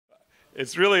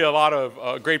It's really a lot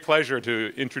of great pleasure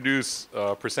to introduce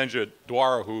Prasenjit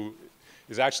Duara, who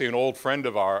is actually an old friend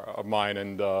of mine,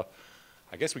 and I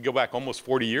guess we go back almost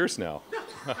 40 years now.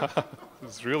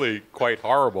 It's really quite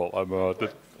horrible. I'm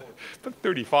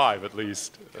 35 at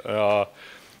least.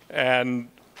 And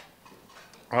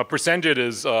Prasenjit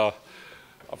is, of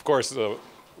course, a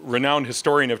renowned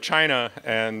historian of China,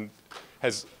 and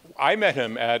I met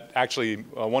him at, actually,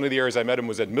 one of the areas I met him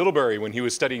was at Middlebury when he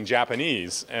was studying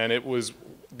Japanese, and it was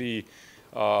you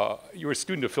were a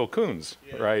student of Phil Kuhn's,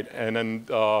 yeah. Right? And then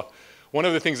one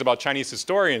of the things about Chinese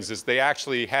historians is they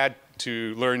actually had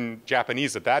to learn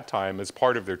Japanese at that time as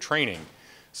part of their training.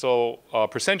 So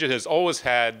Prasenjit has always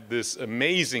had this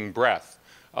amazing breadth,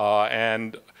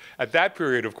 and at that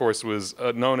period, of course, was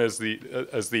known as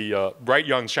the bright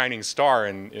young shining star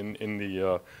in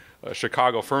the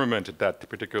Chicago firmament at that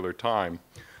particular time.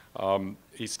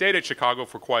 He stayed at Chicago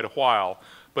for quite a while,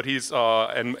 but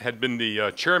and had been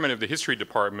the chairman of the history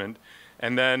department,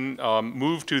 and then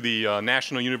moved to the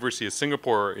National University of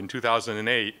Singapore in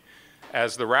 2008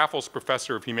 as the Raffles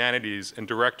Professor of Humanities and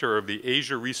Director of the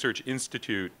Asia Research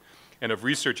Institute and of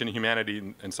Research in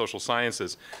Humanity and Social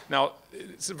Sciences. Now,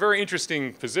 it's a very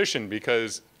interesting position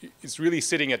because it's really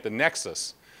sitting at the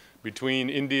nexus between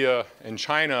India and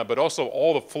China, but also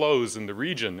all the flows in the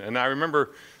region. And I remember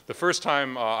the first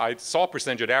time I saw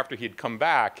Prasenjit after he'd come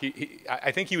back,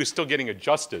 I think he was still getting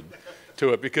adjusted to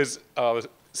it because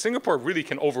Singapore really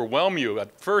can overwhelm you.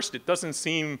 At first, it doesn't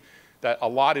seem that a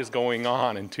lot is going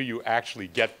on until you actually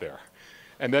get there.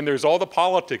 And then there's all the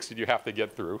politics that you have to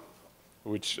get through,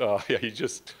 which, yeah, he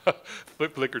just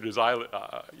flickered his eyelid,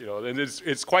 you know, and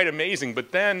it's quite amazing.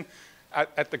 But then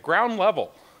at the ground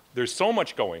level, there's so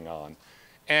much going on.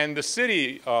 And the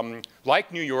city,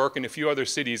 like New York and a few other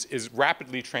cities, is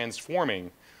rapidly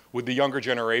transforming with the younger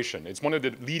generation. It's one of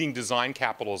the leading design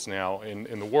capitals now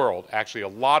in the world. Actually, a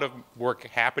lot of work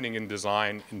happening in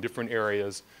design in different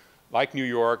areas, like New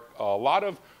York, a lot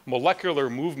of molecular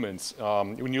movements.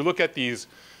 When you look at these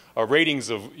ratings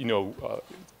of, you know,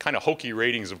 kind of hokey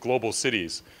ratings of global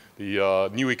cities, the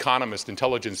New Economist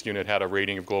Intelligence Unit had a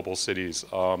rating of global cities.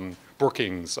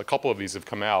 Brookings, a couple of these have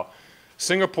come out.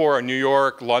 Singapore, New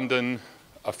York, London,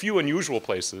 a few unusual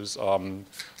places,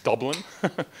 Dublin,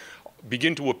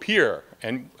 begin to appear.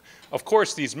 And of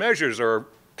course, these measures are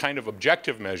kind of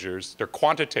objective measures. They're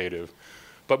quantitative.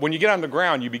 But when you get on the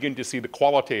ground, you begin to see the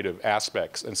qualitative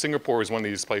aspects. And Singapore is one of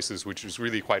these places which is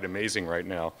really quite amazing right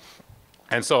now.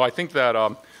 And so I think that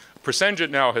Prasenjit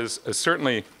now has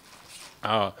certainly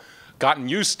gotten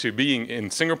used to being in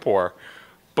Singapore.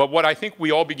 But what I think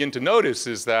we all begin to notice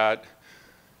is that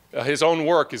his own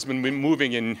work has been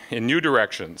moving in new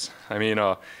directions. I mean,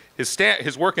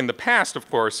 his work in the past, of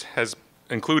course, has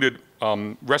included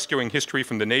Rescuing History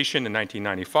from the Nation in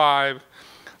 1995,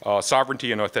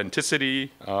 Sovereignty and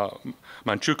Authenticity,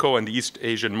 Manchukuo and the East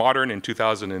Asian Modern in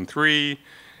 2003,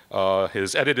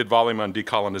 his edited volume on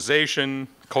decolonization,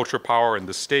 Culture, Power, and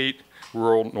the State,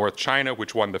 Rural North China,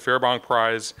 which won the Fairbank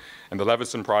Prize and the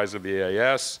Leveson Prize of the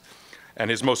AIS. And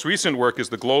his most recent work is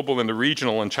The Global and the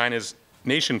Regional and China's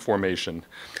Nation Formation.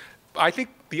 I think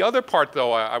the other part,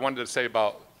 though, I wanted to say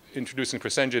about introducing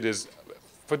Prasenjit is,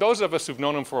 for those of us who've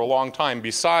known him for a long time,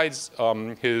 besides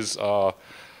his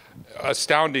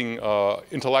astounding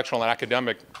intellectual and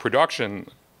academic production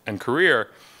and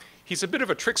career, he's a bit of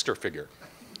a trickster figure.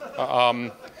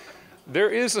 There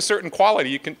is a certain quality.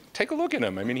 You can take a look at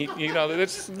him. I mean, you know,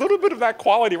 there's a little bit of that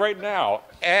quality right now.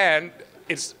 And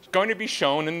it's going to be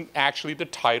shown in actually the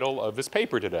title of his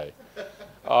paper today.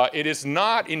 It is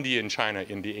not India and China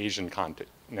in the Asian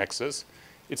nexus.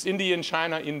 It's India and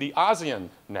China in the ASEAN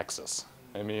nexus.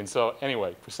 I mean, so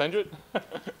anyway, Prasenjit.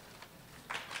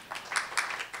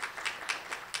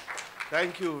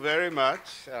 Thank you very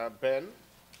much, Ben.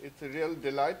 It's a real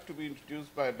delight to be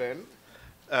introduced by Ben.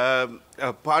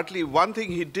 Partly, one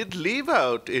thing he did leave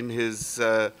out in his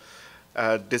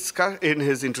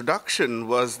introduction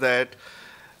was that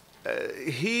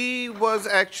he was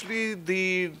actually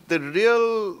the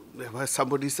real,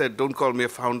 somebody said, don't call me a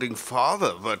founding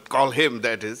father, but call him,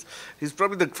 that is. He's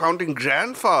probably the founding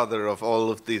grandfather of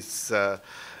all of these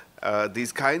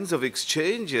kinds of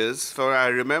exchanges. For I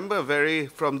remember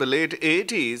from the late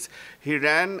 80s, he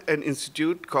ran an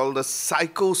institute called the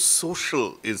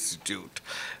Psychosocial Institute,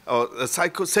 or the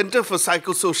Center for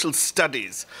Psychosocial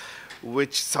Studies,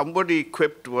 which somebody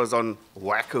quipped was on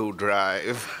Wacko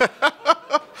Drive.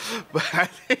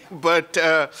 But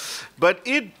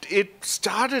it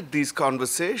started these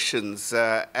conversations,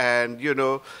 and you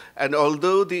know, and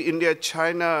although the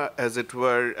India-China, as it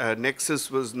were, nexus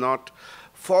was not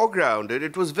foregrounded,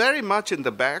 it was very much in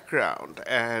the background,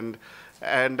 and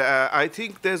And I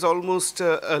think there's almost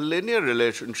a linear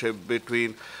relationship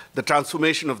between the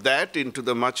transformation of that into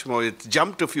the much more, it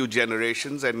jumped a few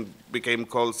generations and became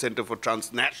called Center for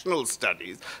Transnational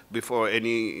Studies before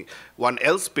anyone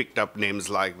else picked up names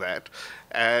like that.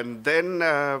 And then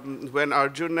when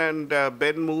Arjun and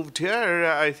Ben moved here,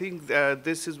 I think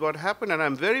this is what happened. And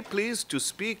I'm very pleased to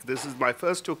speak. This is my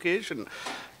first occasion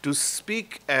to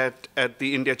speak at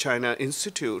the India-China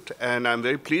Institute. And I'm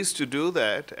very pleased to do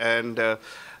that. And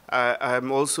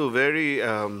I'm also very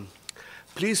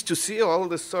pleased to see all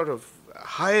this sort of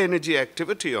high-energy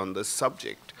activity on this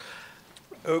subject.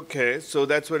 Okay, so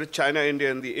that's what China, India,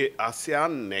 and the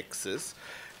ASEAN Nexus,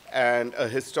 and a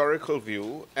historical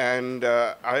view. And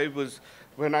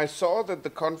when I saw that the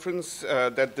conference,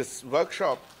 that this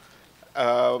workshop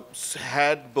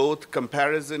had both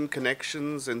comparison,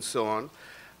 connections, and so on,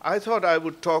 I thought I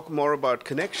would talk more about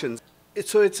connections.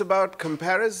 So it's about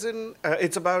comparison,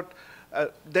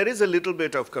 there is a little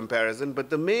bit of comparison, but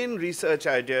the main research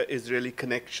idea is really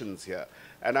connections here.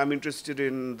 And I'm interested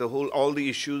in all the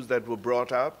issues that were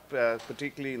brought up,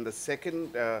 particularly in the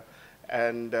second,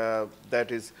 and that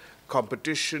is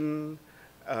competition,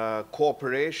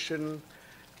 cooperation,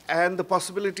 and the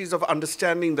possibilities of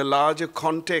understanding the larger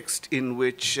context in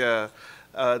which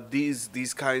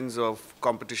these kinds of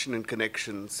competition and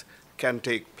connections can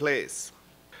take place.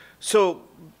 So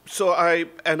I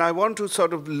want to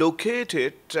sort of locate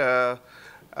it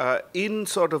in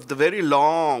sort of the very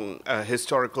long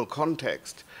historical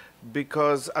context,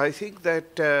 because I think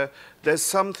that there's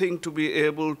something to be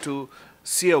able to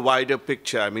see a wider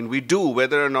picture. I mean, we do,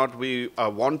 whether or not we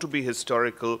want to be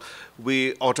historical,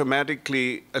 we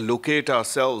automatically locate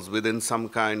ourselves within some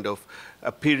kind of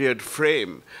a period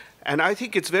frame. And I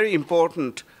think it's very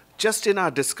important, just in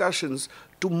our discussions,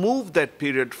 to move that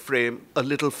period frame a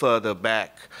little further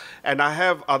back. And I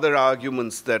have other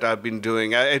arguments that I've been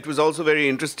doing. It was also very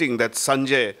interesting that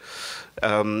Sanjay,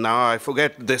 now I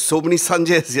forget, there's so many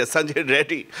Sanjays here, Sanjay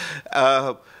Reddy,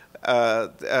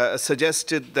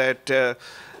 suggested that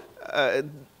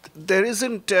there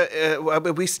isn't,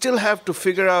 we still have to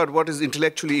figure out what is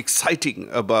intellectually exciting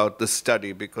about the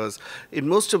study, because in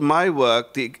most of my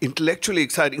work, the intellectually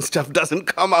exciting stuff doesn't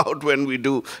come out when we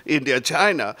do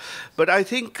India-China. But I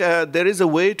think there is a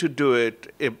way to do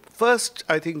it. First,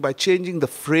 I think by changing the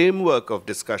framework of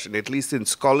discussion, at least in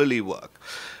scholarly work,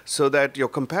 so that your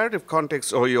comparative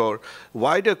context or your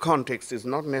wider context is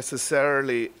not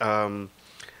necessarily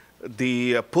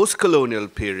the post-colonial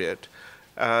period.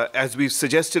 As we've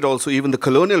suggested also, even the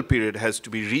colonial period has to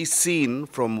be re-seen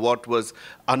from what was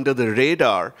under the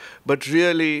radar, but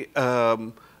really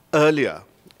earlier.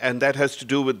 And that has to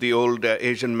do with the old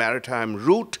Asian maritime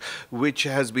route, which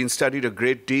has been studied a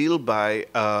great deal by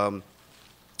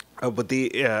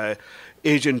the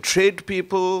Asian trade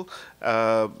people,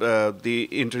 the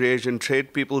inter-Asian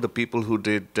trade people, the people who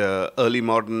did early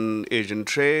modern Asian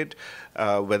trade,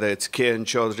 whether it's K.N.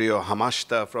 Chaudhary or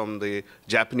Hamashita from the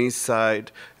Japanese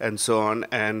side, and so on.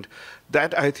 And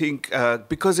that, I think,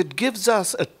 because it gives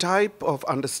us a type of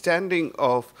understanding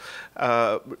of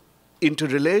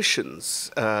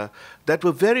interrelations that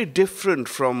were very different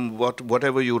from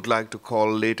whatever you would like to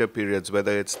call later periods,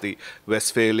 whether it's the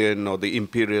Westphalian or the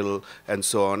imperial and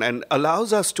so on, and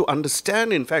allows us to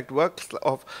understand, in fact, works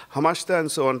of Hamashita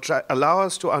and so on, allow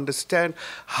us to understand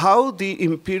how the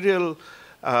imperial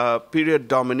period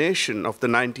domination of the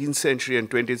 19th century and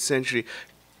 20th century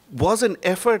was an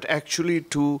effort actually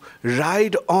to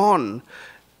ride on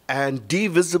and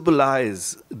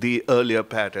devisibilize the earlier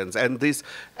patterns. And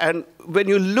when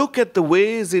you look at the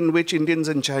ways in which Indians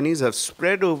and Chinese have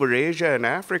spread over Asia and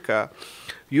Africa,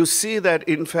 you see that,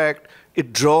 in fact,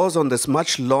 it draws on this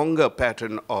much longer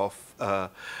pattern of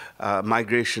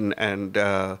migration and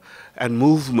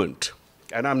movement.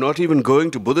 And I'm not even going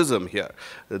to Buddhism here.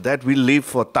 That we'll leave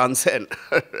for Tansen.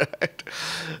 Right?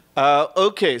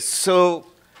 Okay, so,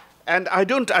 and I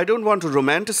don't want to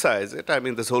romanticize it. I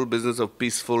mean, this whole business of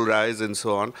peaceful rise and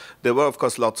so on. There were, of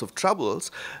course, lots of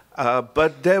troubles.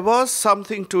 But there was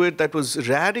something to it that was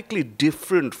radically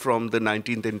different from the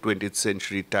 19th and 20th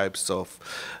century types of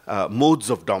modes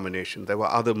of domination. There were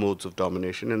other modes of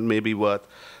domination, and maybe worth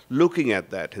looking at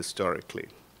that historically.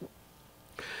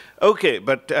 Okay,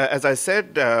 but as I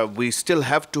said, we still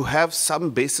have to have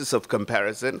some basis of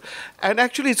comparison. And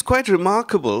actually, it's quite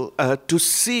remarkable to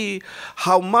see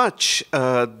how much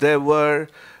there were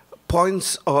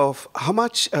points of how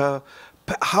much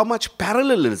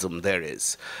parallelism there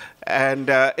is. And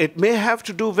it may have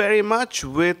to do very much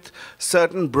with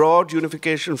certain broad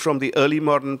unification from the early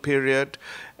modern period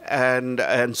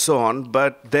and so on.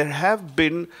 But there have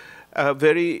been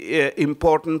very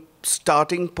important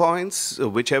starting points,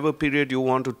 whichever period you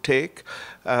want to take,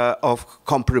 of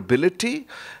comparability.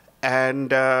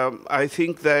 And I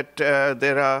think that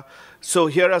there are, so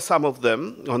here are some of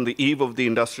them. On the eve of the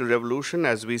Industrial Revolution,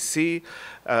 as we see,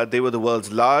 they were the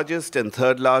world's largest and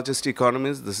third largest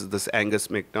economies. This is this Angus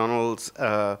MacDonald's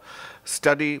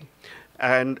study.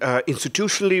 And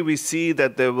institutionally, we see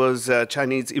that there was a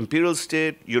Chinese imperial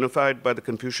state unified by the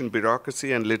Confucian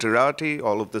bureaucracy and literati,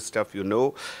 all of this stuff you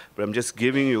know, but I'm just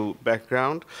giving you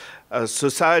background.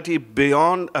 Society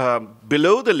beyond,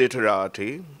 below the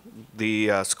literati,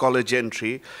 the scholar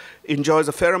gentry, enjoys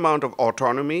a fair amount of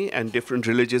autonomy, and different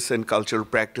religious and cultural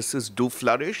practices do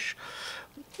flourish.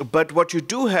 But what you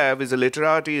do have is a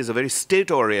literati is a very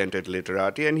state-oriented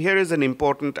literati, and here is an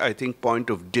important, I think, point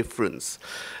of difference.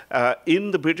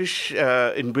 In British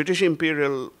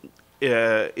imperial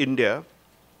India,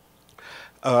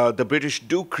 the British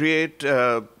do create,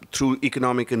 through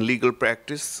economic and legal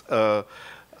practice,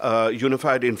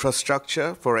 unified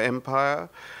infrastructure for empire.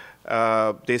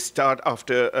 They start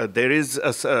after, there is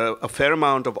a fair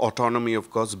amount of autonomy, of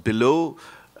course, below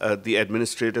the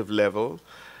administrative level.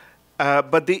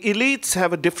 But the elites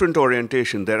have a different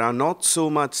orientation. There are not so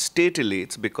much state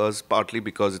elites, partly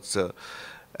because it's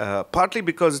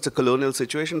a colonial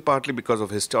situation, partly because of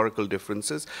historical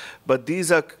differences. But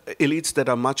these are elites that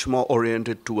are much more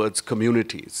oriented towards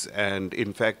communities. And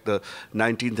in fact, the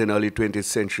 19th and early 20th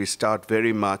century start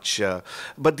very much.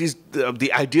 But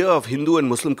the idea of Hindu and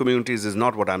Muslim communities is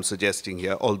not what I'm suggesting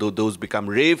here, although those become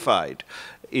reified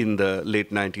in the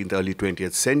late 19th, early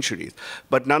 20th centuries.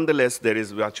 But nonetheless, there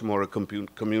is much more a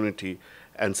community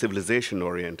and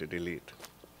civilization-oriented elite.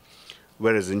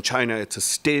 Whereas in China, it's a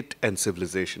state and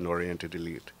civilization-oriented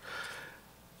elite.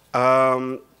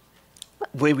 Where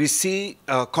we see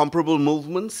comparable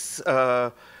movements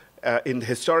in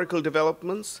historical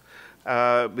developments.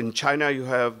 In China, you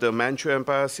have the Manchu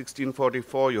Empire,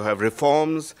 1644. You have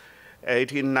reforms,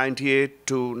 1898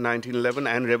 to 1911,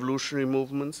 and revolutionary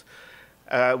movements.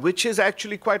 Which is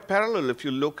actually quite parallel if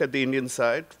you look at the Indian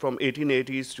side. From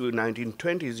 1880s to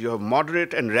 1920s, you have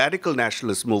moderate and radical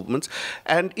nationalist movements,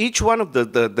 and each one of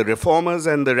the reformers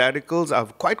and the radicals are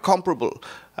quite comparable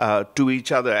to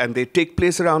each other, and they take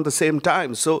place around the same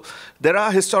time. So there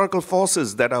are historical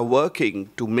forces that are working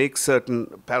to make certain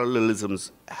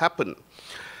parallelisms happen.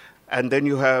 And then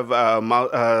you have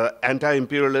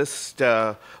anti-imperialist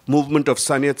movement of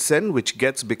Sun Yat-sen, which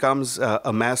becomes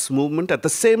a mass movement at the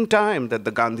same time that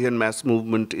the Gandhian mass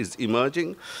movement is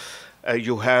emerging.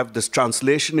 You have this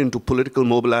translation into political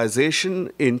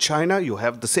mobilization in China. You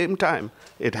have the same time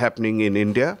it happening in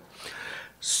India.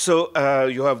 So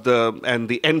you have and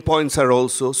the endpoints are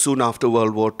also soon after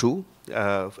World War II,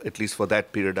 at least for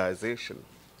that periodization.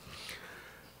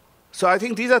 So I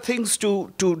think these are things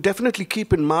to definitely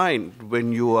keep in mind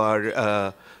when you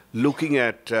are looking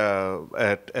at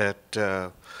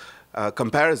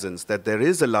comparisons, that there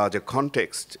is a larger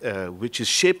context which is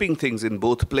shaping things in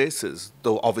both places,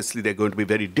 though obviously they're going to be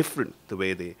very different the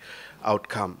way they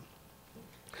outcome.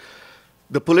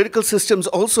 The political systems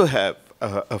also have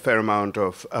a fair amount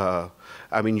of,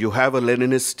 I mean, you have a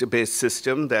Leninist-based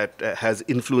system that has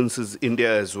influences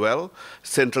India as well.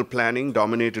 Central planning,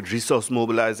 dominated resource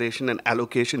mobilization and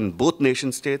allocation in both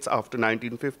nation states after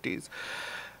 1950s.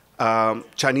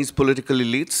 Chinese political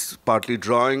elites, partly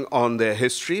drawing on their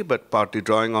history, but partly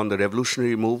drawing on the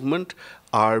revolutionary movement,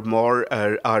 are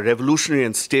revolutionary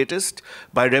and statist.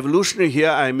 By revolutionary here,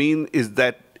 I mean is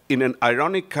that in an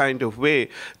ironic kind of way,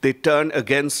 they turn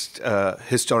against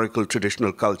historical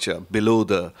traditional culture below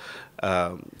the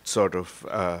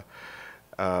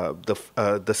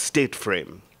the state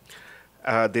frame.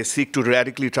 They seek to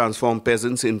radically transform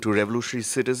peasants into revolutionary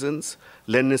citizens.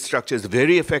 Leninist structure is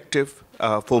very effective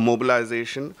for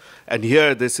mobilization. And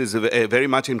here, this is very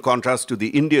much in contrast to the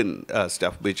Indian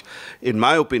stuff, which, in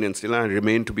my opinion, still I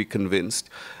remain to be convinced,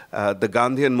 the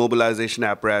Gandhian mobilization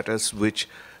apparatus, which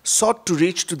sought to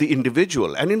reach to the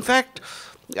individual. And in fact,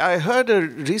 I heard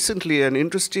recently an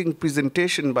interesting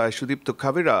presentation by Sudipto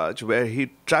Kaviraj where he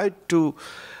tried to,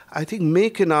 I think,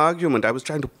 make an argument. I was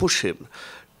trying to push him.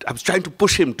 I was trying to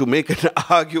push him to make an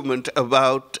argument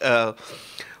about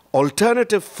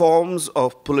alternative forms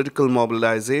of political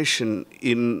mobilization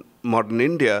in modern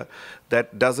India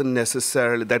that doesn't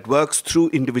necessarily, that works through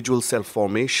individual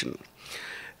self-formation.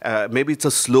 Maybe it's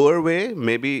a slower way,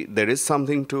 maybe there is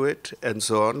something to it, and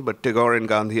so on, but Tagore and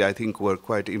Gandhi, I think, were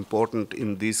quite important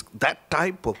in that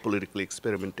type of political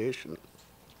experimentation.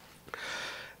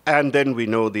 And then we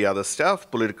know the other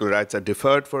stuff. Political rights are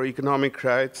deferred for economic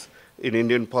rights. In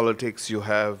Indian politics,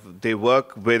 they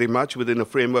work very much within a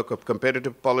framework of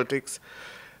competitive politics.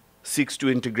 seeks to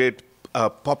integrate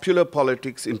popular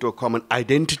politics into a common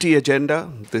identity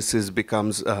agenda. This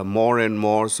becomes more and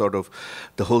more sort of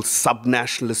the whole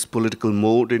sub-nationalist political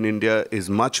mode in India is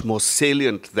much more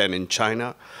salient than in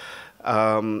China.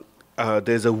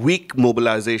 There's a weak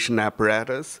mobilization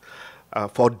apparatus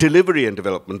for delivery and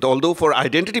development. Although for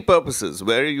identity purposes,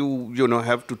 where you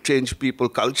have to change people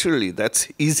culturally, that's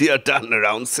easier done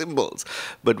around symbols.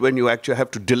 But when you actually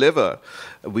have to deliver,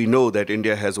 we know that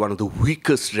India has one of the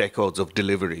weakest records of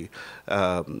delivery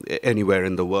anywhere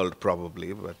in the world,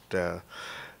 probably. But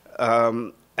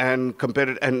and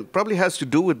probably has to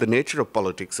do with the nature of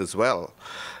politics as well.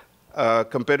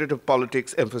 Competitive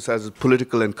politics emphasizes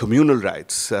political and communal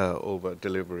rights over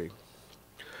delivery.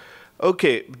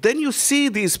 Okay, then you see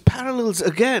these parallels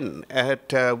again,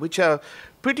 which are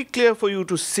pretty clear for you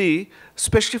to see,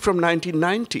 especially from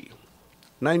 1990,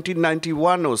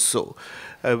 1991 or so,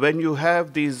 when you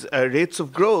have these rates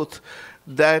of growth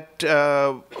that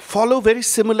follow very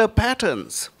similar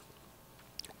patterns.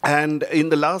 And in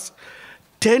the last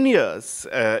 10 years,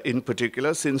 in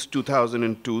particular, since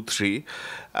 2002-03,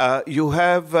 you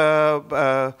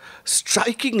have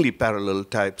strikingly parallel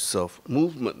types of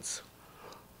movements.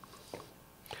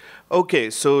 Okay,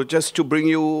 so just to bring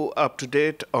you up to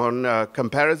date on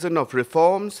comparison of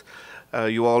reforms,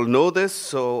 you all know this,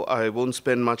 so I won't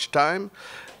spend much time.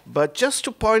 But just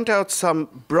to point out some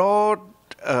broad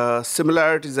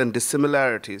similarities and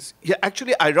dissimilarities. Yeah,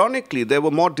 actually, ironically, there were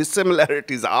more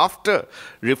dissimilarities after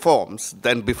reforms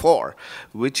than before,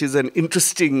 which is an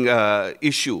interesting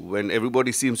issue when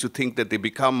everybody seems to think that they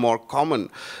become more common.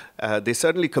 They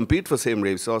certainly compete for same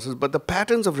resources, but the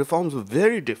patterns of reforms were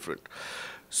very different.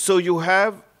 So you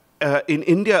have in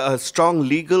India a strong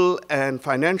legal and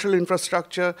financial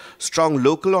infrastructure, strong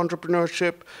local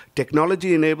entrepreneurship,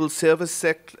 technology-enabled service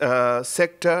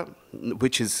sector,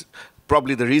 which is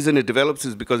probably the reason it develops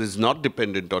is because it's not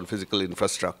dependent on physical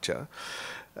infrastructure.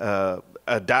 A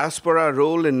diaspora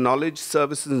role in knowledge,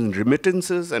 services, and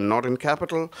remittances, and not in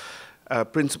capital.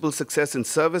 Principal success in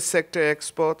service sector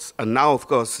exports, and now, of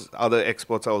course, other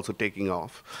exports are also taking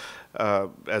off.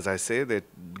 As I say, they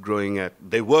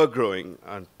were growing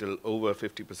until over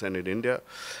 50% in India.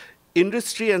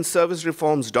 Industry and service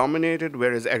reforms dominated,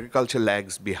 whereas agriculture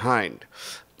lags behind.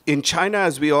 In China,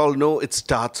 as we all know, it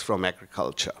starts from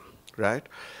agriculture, right?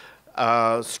 You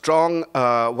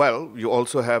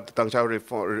also have the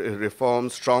Tangzhou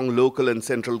reforms, strong local and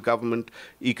central government,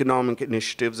 economic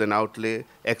initiatives and outlay,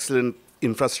 excellent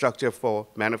infrastructure for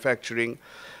manufacturing,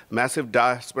 massive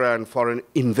diaspora and foreign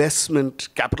investment,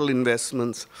 capital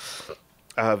investments,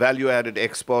 value-added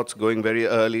exports going very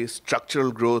early,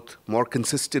 structural growth, more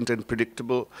consistent and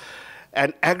predictable,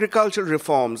 and agricultural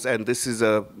reforms, and this is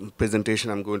a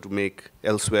presentation I'm going to make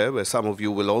elsewhere, where some of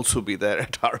you will also be there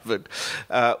at Harvard,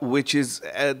 which is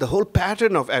the whole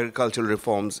pattern of agricultural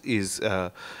reforms is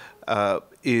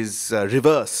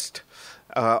reversed.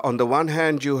 On the one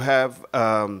hand, you have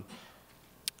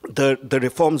the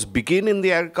reforms begin in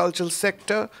the agricultural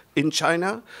sector in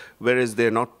China, whereas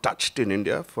they're not touched in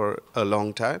India for a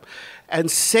long time.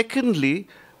 And secondly,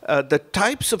 the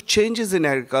types of changes in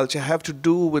agriculture have to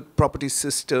do with property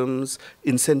systems,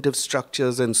 incentive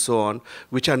structures, and so on,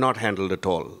 which are not handled at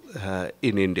all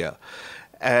in India.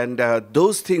 And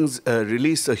those things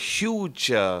release a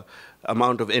huge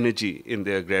amount of energy in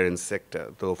the agrarian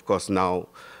sector, though, of course, now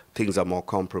things are more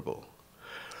comparable.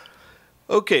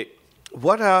 Okay.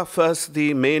 What are first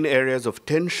the main areas of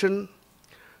tension?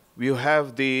 You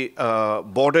have the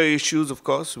border issues, of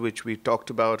course, which we talked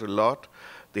about a lot.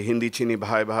 The Hindi Chini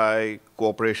Bhai Bhai,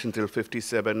 cooperation till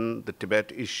 57, the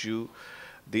Tibet issue,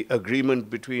 the agreement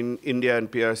between India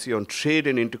and PRC on trade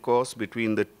and intercourse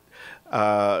between the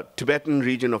Tibetan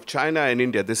region of China and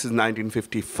India. This is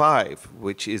 1955,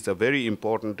 which is a very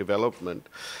important development.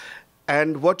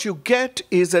 And what you get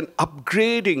is an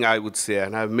upgrading, I would say,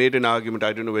 and I've made an argument,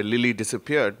 I don't know where Lily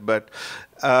disappeared, but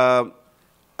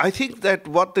I think that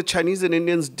what the Chinese and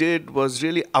Indians did was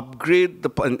really upgrade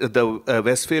the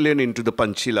Westphalian into the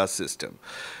Panchila system,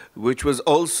 which was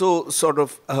also sort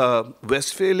of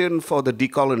Westphalian for the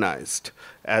decolonized,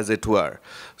 as it were,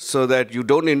 so that you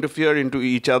don't interfere into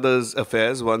each other's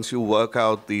affairs once you work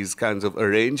out these kinds of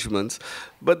arrangements,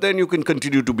 but then you can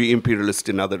continue to be imperialist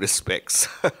in other respects,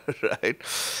 right?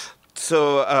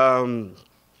 So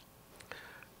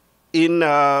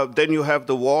then you have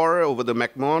the war over the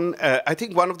MacMahon. I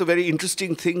think one of the very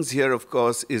interesting things here, of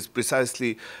course, is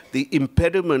precisely the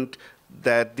impediment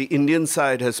that the Indian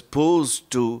side has posed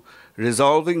to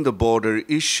resolving the border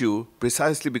issue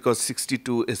precisely because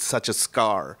 62 is such a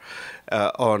scar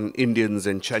on Indians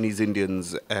and Chinese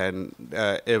Indians and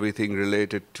everything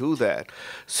related to that.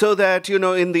 So that, you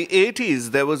know, in the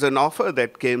 80s, there was an offer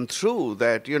that came through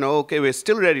that, you know, okay, we're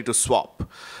still ready to swap.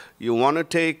 You want to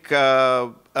take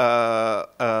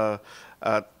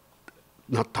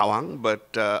not Tawang,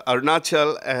 but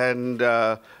Arunachal and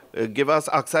give us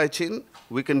Aksai Chin,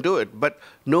 we can do it. But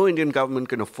no Indian government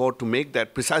can afford to make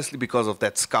that precisely because of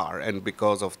that scar and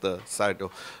because of the side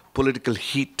of political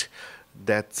heat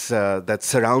that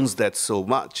surrounds that so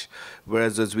much.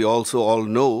 Whereas, as we also all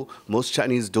know, most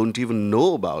Chinese don't even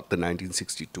know about the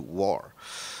 1962 war.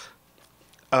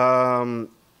 And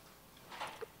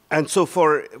so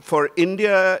for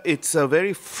India, it's a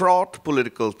very fraught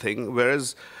political thing,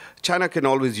 whereas China can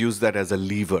always use that as a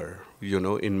lever, you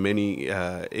know, in many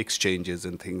exchanges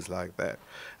and things like that.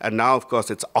 And now, of course,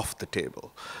 it's off the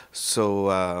table. So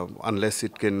unless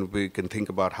we can think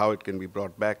about how it can be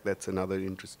brought back, that's another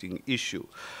interesting issue.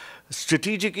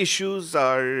 Strategic issues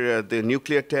are the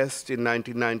nuclear test in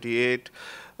 1998.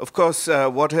 Of course,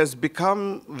 what has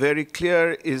become very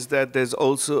clear is that there's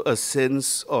also a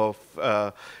sense of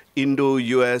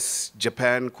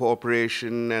Indo-US-Japan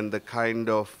cooperation and the kind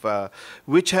of,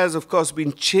 which has, of course,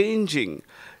 been changing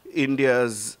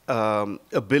India's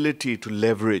ability to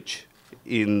leverage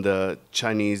in the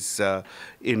Chinese,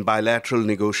 in bilateral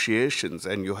negotiations.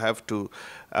 And you have to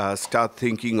start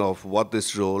thinking of what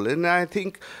this role, and I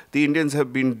think the Indians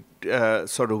have been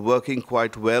sort of working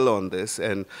quite well on this,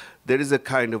 and there is a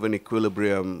kind of an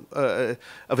equilibrium, a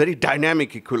very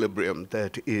dynamic equilibrium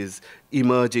that is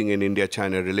emerging in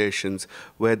India-China relations,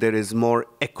 where there is more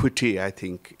equity, I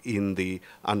think, in the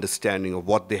understanding of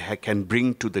what they can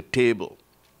bring to the table.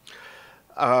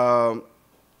 There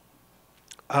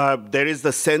is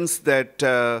the sense that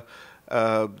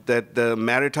that the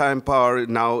maritime power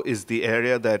now is the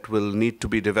area that will need to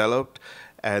be developed,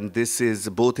 and this is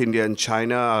both India and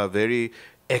China are very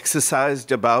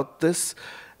exercised about this.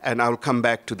 And I'll come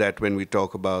back to that when we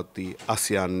talk about the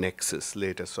ASEAN Nexus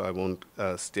later, so I won't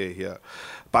stay here.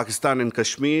 Pakistan and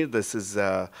Kashmir, this is,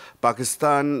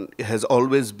 Pakistan has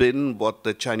always been what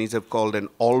the Chinese have called an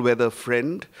all-weather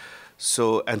friend,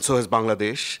 and so has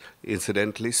Bangladesh,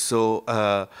 incidentally. So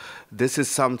this is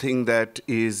something that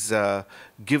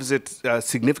gives it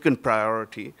significant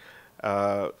priority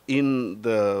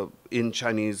in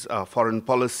Chinese foreign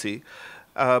policy.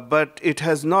 But it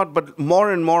has not, but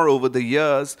more and more over the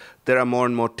years, there are more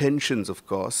and more tensions, of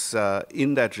course,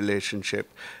 in that relationship.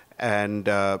 And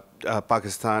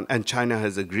Pakistan and China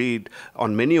has agreed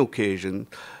on many occasions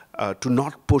to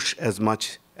not push as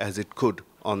much as it could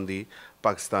on the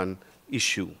Pakistan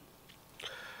issue.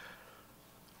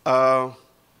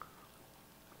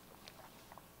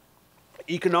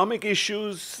 Economic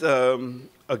issues,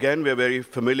 again, we're very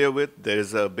familiar with. There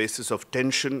is a basis of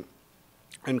tension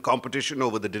and competition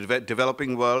over the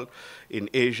developing world in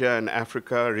Asia and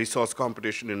Africa, resource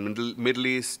competition in Middle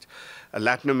East,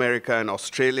 Latin America and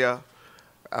Australia,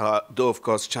 though, of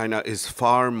course, China is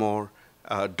far more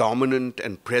dominant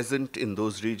and present in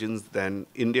those regions than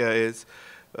India is.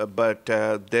 But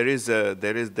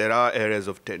there are areas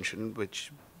of tension, but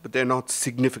they're not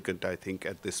significant, I think,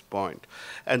 at this point.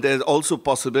 And there's also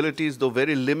possibilities, though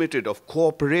very limited, of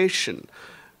cooperation.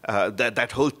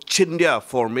 That whole Chindia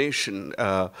formation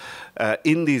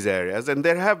in these areas. And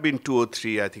there have been 2 or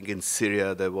 3, I think in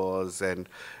Syria there was, and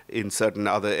in certain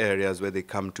other areas where they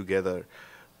come together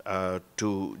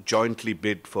to jointly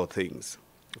bid for things,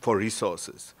 for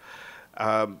resources.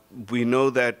 We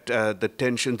know that the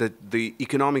tension, that the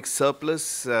economic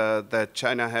surplus that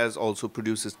China has also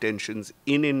produces tensions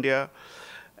in India.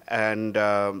 And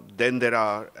then there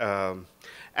are...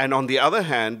 and on the other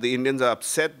hand, the Indians are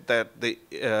upset that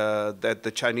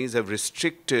the Chinese have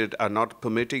restricted, are not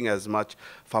permitting as much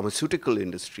pharmaceutical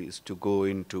industries to go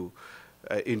into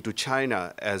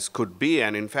China as could be.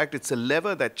 And in fact, it's a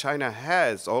lever that China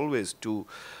has always to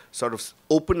sort of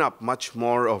open up much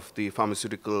more of the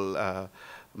pharmaceutical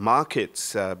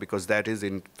markets, because that is,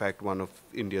 in fact, one of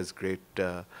India's great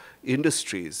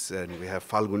industries. And we have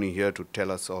Falguni here to tell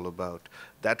us all about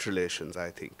that relations,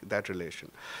 I think, that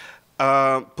relation.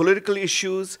 Political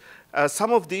issues,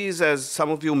 some of these, as some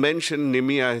of you mentioned,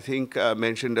 Nimi, I think,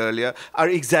 mentioned earlier, are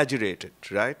exaggerated,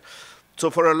 right? So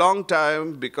for a long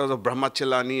time, because of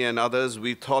Brahmachalani and others,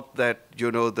 we thought that,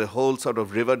 you know, the whole sort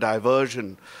of river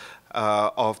diversion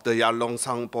of the Yarlong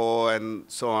Sangpo and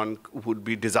so on would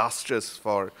be disastrous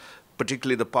for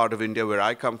particularly the part of India where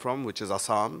I come from, which is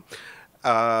Assam.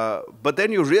 But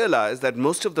then you realize that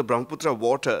most of the Brahmaputra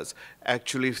waters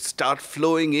actually start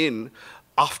flowing in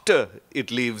after it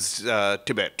leaves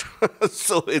Tibet.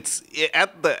 So it's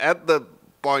at the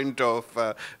point of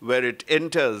where it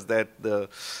enters that the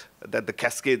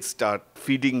cascades start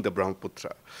feeding the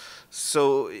Brahmaputra.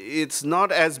 So it's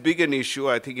not as big an issue.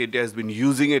 I think India has been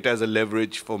using it as a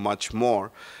leverage for much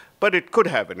more. But it could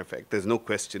have an effect. There's no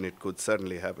question it could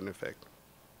certainly have an effect.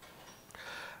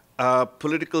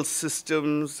 Political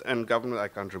systems and government, I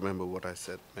can't remember what I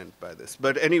meant by this.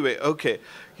 But anyway, okay.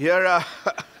 Here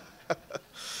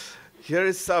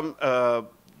is some,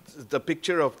 the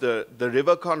picture of the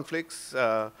river conflicts,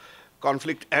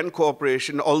 conflict and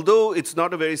cooperation. Although it's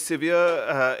not a very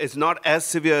severe, it's not as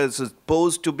severe as it's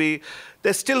supposed to be,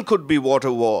 there still could be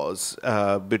water wars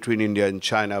between India and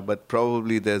China, but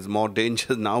probably there's more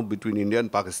danger now between India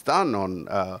and Pakistan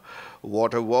on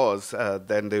water wars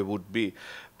than there would be.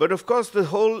 But of course, the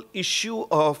whole issue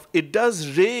of, it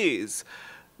does raise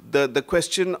the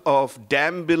question of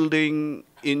dam building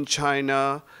in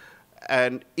China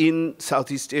and in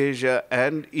Southeast Asia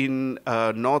and in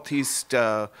Northeast,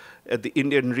 the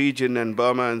Indian region and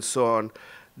Burma and so on,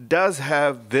 does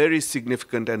have very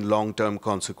significant and long-term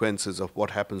consequences of what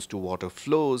happens to water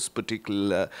flows,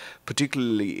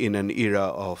 particularly in an era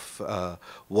of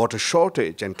water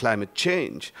shortage and climate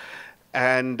change.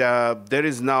 And there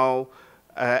is now,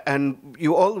 and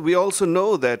we also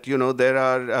know that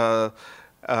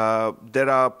there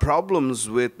are problems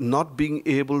with not being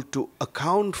able to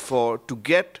account for, to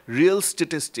get real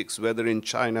statistics, whether in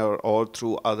China or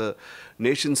through other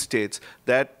nation states,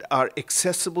 that are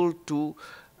accessible to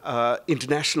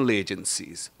international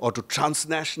agencies or to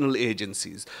transnational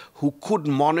agencies who could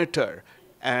monitor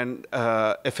and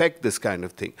affect this kind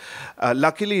of thing.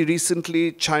 Luckily,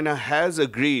 recently, China has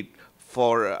agreed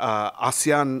for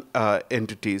ASEAN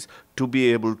entities to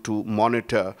be able to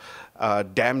monitor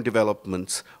dam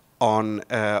developments on,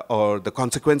 or the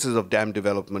consequences of dam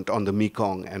development on the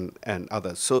Mekong and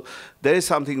others. So there is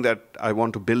something that I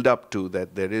want to build up to,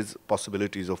 that there is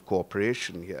possibilities of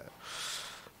cooperation here.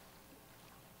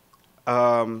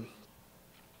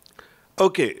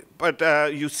 Okay, but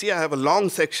you see I have a long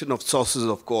section of sources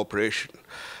of cooperation.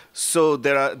 So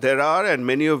there are, and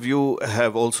many of you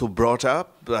have also brought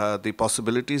up the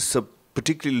possibilities, so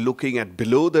particularly looking at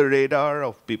below the radar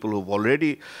of people who've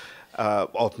already,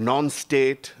 of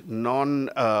non-state,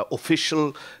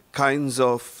 non-official kinds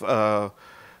of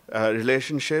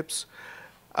relationships.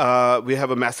 We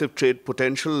have a massive trade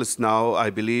potential. It's now, I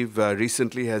believe,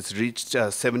 recently has reached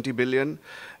 70 billion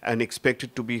and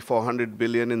expected to be 400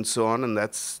 billion and so on, and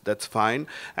that's fine.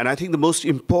 And I think the most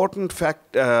important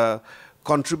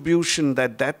contribution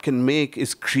that can make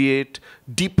is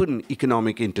deepen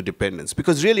economic interdependence.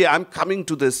 Because really, I'm coming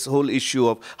to this whole issue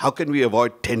of how can we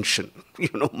avoid tension,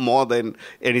 more than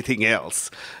anything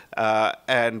else.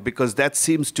 And because that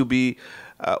seems to be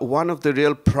one of the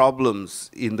real problems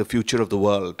in the future of the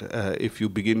world, if you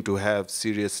begin to have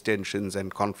serious tensions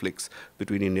and conflicts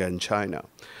between India and China.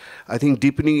 I think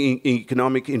deepening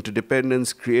economic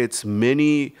interdependence creates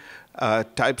many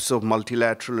types of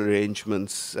multilateral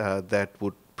arrangements that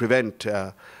would prevent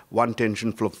one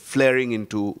tension from flaring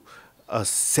into a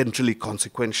centrally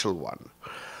consequential one.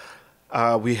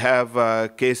 We have a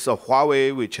case of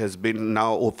Huawei, which has been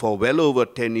now for well over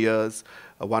 10 years,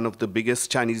 one of the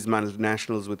biggest Chinese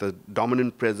multinationals with a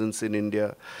dominant presence in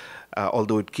India,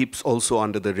 although it keeps also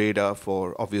under the radar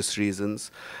for obvious reasons.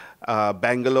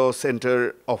 Bangalore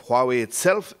center of Huawei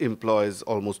itself employs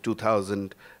almost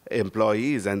 2,000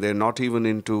 employees, and they're not even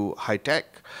into high tech.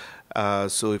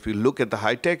 So if you look at the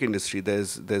high tech industry,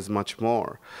 there's much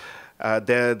more.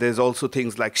 There's also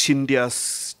things like Shindia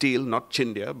Steel, not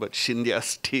Chindia, but Shindia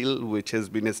Steel, which has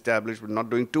been established but not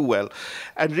doing too well.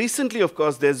 And recently, of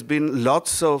course, there's been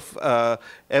lots of,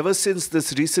 ever since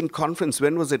this recent conference,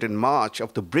 when was it, in March,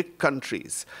 of the BRIC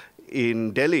countries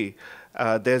in Delhi,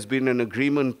 there's been an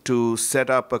agreement to set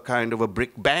up a kind of a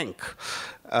BRIC bank.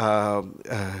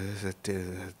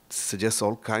 It suggests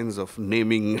all kinds of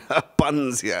naming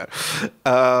puns here.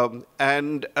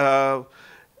 And of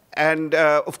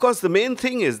course, the main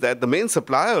thing is that the main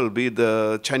supplier will be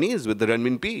the Chinese with the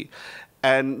renminbi.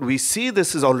 And we see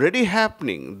this is already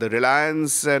happening. The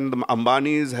Reliance and the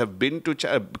Ambanis have been to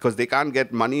China because they can't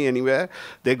get money anywhere.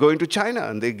 They're going to China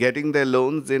and they're getting their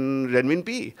loans in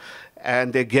renminbi.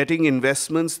 And they're getting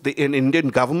investments. An Indian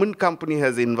government company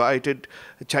has invited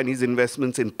Chinese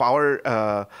investments in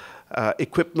power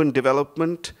equipment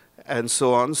development and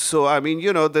so on. So, I mean,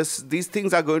 these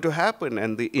things are going to happen,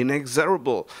 and the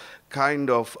inexorable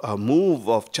kind of move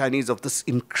of Chinese, of this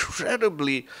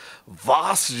incredibly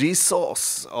vast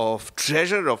resource of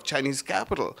treasure of Chinese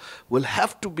capital will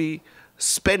have to be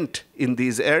spent in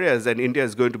these areas, and India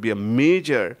is going to be a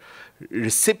major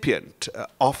recipient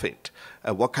of it.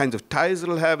 What kinds of ties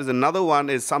it'll have is another one,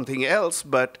 is something else,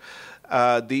 but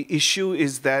the issue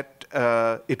is that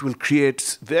it will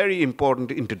create very important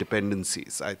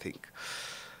interdependencies, I think.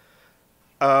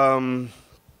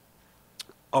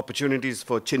 Opportunities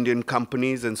for Chindian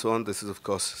companies and so on. This is, of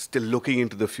course, still looking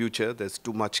into the future. There's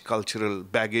too much cultural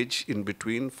baggage in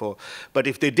between for. But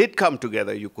if they did come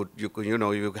together, you could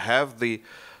have the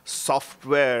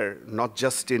software, not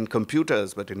just in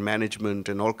computers, but in management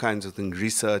and all kinds of things,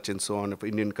 research and so on, of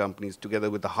Indian companies together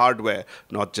with the hardware,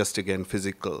 not just, again,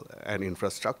 physical and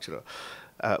infrastructural.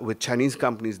 With Chinese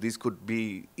companies, these could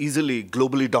be easily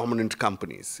globally dominant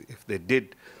companies if they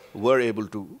were able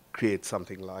to create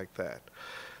something like that.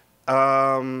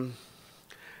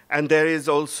 And there is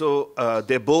also,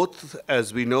 they're both,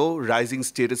 as we know, rising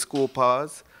status quo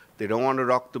powers. They don't want to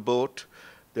rock the boat.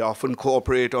 They often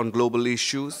cooperate on global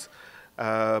issues.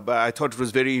 But I thought it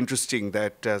was very interesting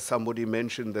that somebody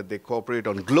mentioned that they cooperate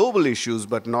on global issues,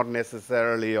 but not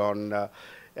necessarily on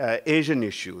Asian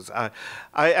issues.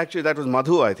 Actually, that was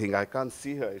Madhu, I think. I can't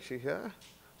see her. Is she here?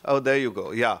 Oh, there you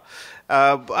go. Yeah.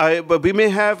 But we may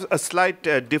have a slight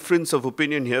difference of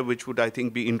opinion here, which would, I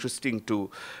think, be interesting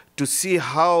to see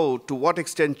to what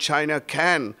extent China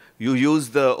can, you use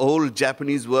the old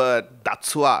Japanese word,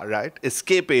 datsua, right?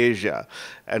 Escape Asia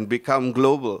and become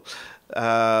global.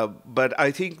 But I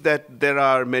think that there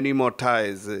are many more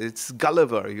ties. It's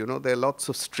Gulliver, there are lots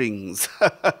of strings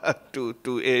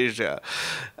to Asia.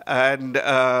 And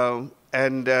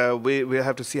we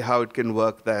have to see how it can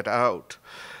work that out.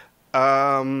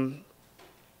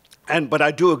 But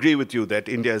I do agree with you that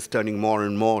India is turning more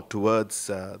and more towards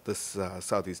this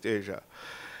Southeast Asia.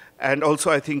 And also,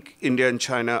 I think India and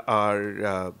China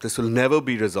this will never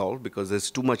be resolved because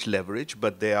there's too much leverage,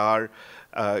 but they are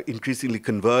increasingly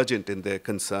convergent in their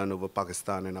concern over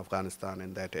Pakistan and Afghanistan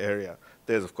in that area.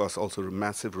 There's, of course, also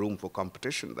massive room for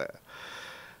competition there.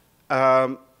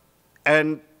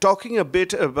 And talking a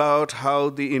bit about how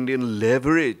the Indian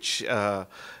leverage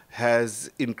has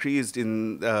increased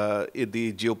in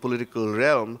the geopolitical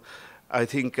realm, I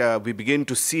think we begin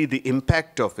to see the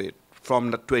impact of it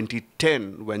from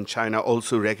 2010, when China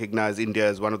also recognized India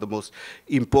as one of the most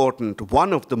important,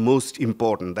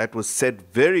 that was said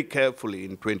very carefully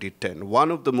in 2010, one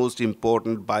of the most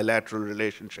important bilateral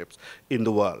relationships in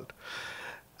the world.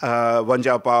 Wan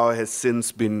Jiabao has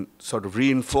since been sort of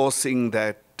reinforcing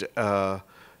that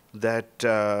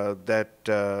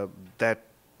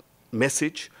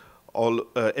message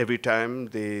every time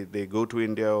they go to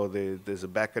India, or there's a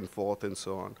back and forth and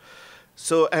so on.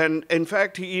 So, and in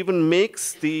fact, he even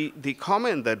makes the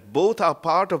comment that both are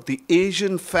part of the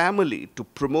Asian family to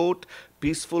promote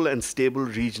peaceful and stable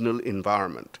regional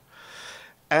environment.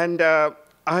 And so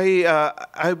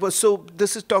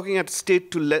this is talking at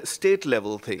state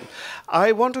level thing.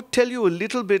 I want to tell you a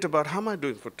little bit about, how am I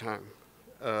doing for time?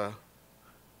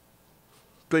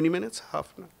 20 minutes,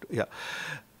 half an hour, yeah.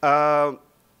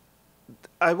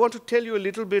 I want to tell you a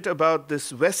little bit about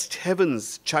this West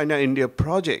Heavens China-India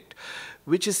project,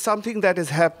 which is something that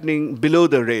is happening below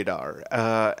the radar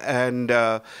and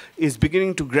is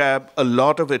beginning to grab a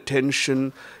lot of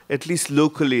attention, at least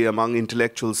locally among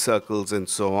intellectual circles and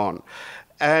so on.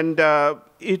 And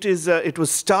it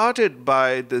was started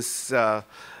by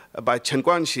by Chen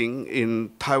Guangxing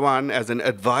in Taiwan as an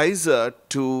advisor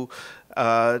to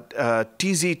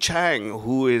T.Z. Chang,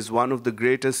 who is one of the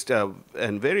greatest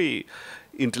and very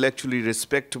intellectually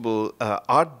respectable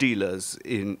art dealers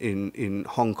in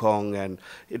Hong Kong, and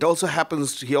he also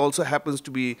happens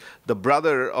to be the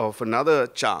brother of another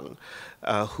Chang,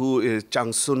 who is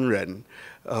Chang Sun-ren,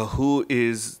 who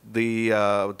is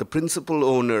the principal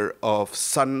owner of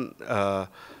Sun.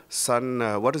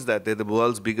 What is that? They're the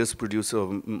world's biggest producer of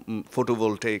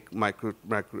photovoltaic micro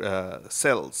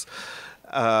cells.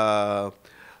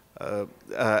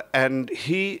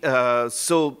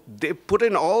 So they put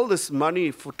in all this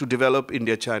money to develop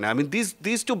India-China. I mean,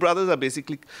 these two brothers are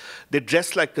basically, they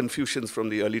dress like Confucians from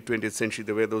the early 20th century.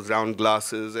 They wear those round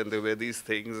glasses and they wear these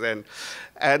things. But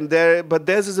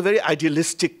theirs is a very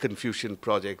idealistic Confucian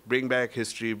project. Bring back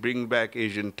history, bring back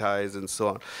Asian ties, and so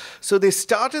on. So they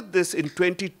started this in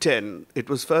 2010. It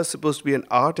was first supposed to be an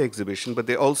art exhibition, but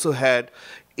they also had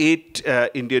 8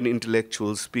 Indian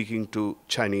intellectuals speaking to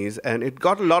Chinese, and it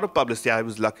got a lot of publicity. I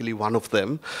was luckily one of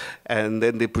them, and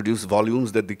then they produce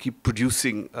volumes that they keep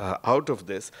producing out of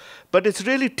this. But it's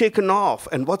really taken off,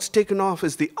 and what's taken off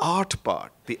is the art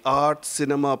part. The art,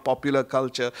 cinema, popular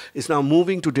culture is now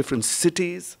moving to different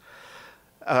cities.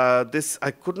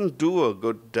 I couldn't do a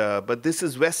good, but this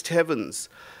is West Heavens.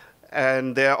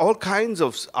 And there are all kinds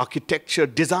of architecture,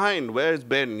 design. Where is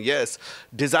Ben? Yes,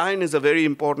 design is a very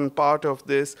important part of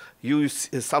this.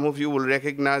 Some of you will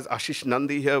recognize Ashish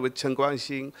Nandi here with Chen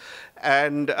Guangxing.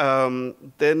 And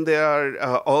then there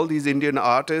are all these Indian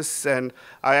artists. And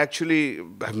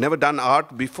I've never done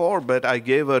art before, but I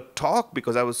gave a talk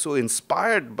because I was so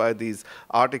inspired by these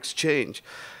art exchange.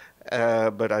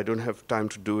 But I don't have time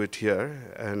to do it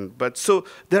here. But so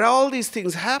there are all these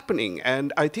things happening,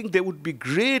 and I think there would be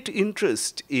great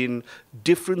interest in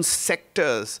different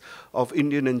sectors of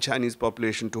Indian and Chinese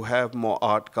population to have more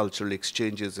art, cultural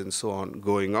exchanges, and so on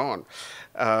going on.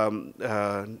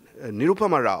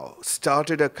 Nirupama Rao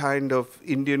started a kind of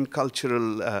Indian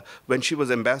cultural, when she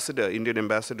was Indian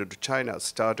ambassador to China,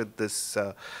 started this,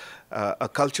 a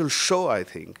cultural show, I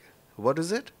think. What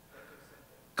is it?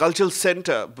 Cultural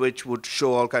center, which would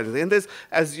show all kinds of things. And there's,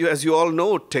 as you all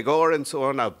know, Tagore and so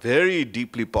on are very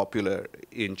deeply popular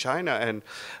in China. And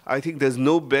I think there's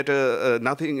no better,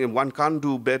 one can't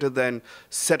do better than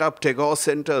set up Tagore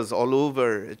centers all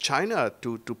over China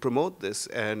to promote this.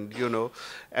 And, you know,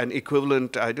 an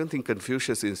equivalent, I don't think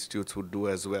Confucius Institutes would do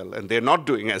as well. And they're not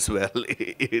doing as well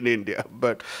in India.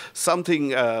 But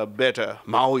something better,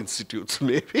 Mao Institutes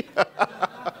maybe.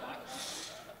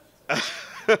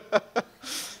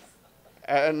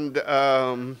 And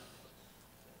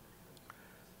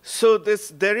so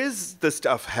there is the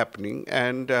stuff happening,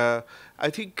 and I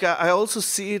think I also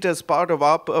see it as part of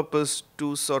our purpose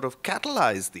to sort of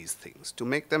catalyze these things, to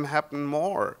make them happen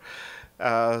more,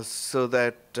 so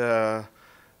that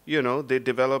you know, they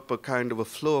develop a kind of a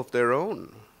flow of their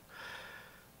own.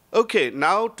 Okay,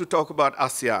 now to talk about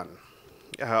ASEAN.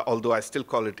 Although I still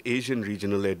call it Asian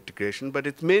regional integration, but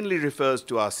it mainly refers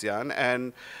to ASEAN.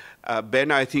 And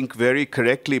Ben, I think, very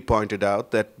correctly pointed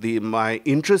out that my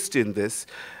interest in this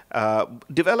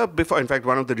developed before. In fact,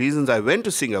 one of the reasons I went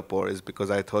to Singapore is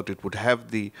because I thought it would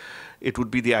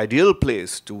be the ideal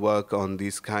place to work on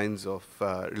these kinds of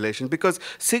relations. Because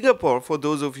Singapore, for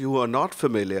those of you who are not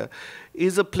familiar,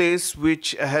 is a place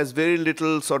which has very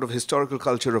little sort of historical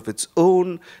culture of its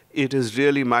own. It is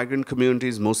really migrant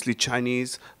communities, mostly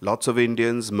Chinese, lots of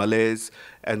Indians, Malays,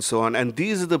 and so on. And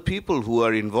these are the people who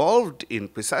are involved in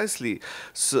precisely,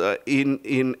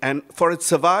 and for its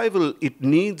survival, it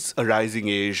needs a rising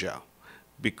Asia,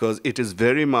 because it is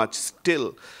very much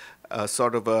still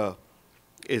sort of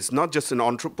it's not just an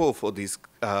entrepot for these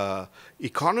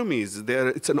economies.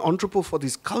 It's an entrepot for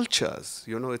these cultures.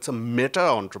 You know, it's a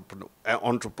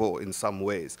meta-entrepot in some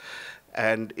ways.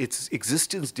 And its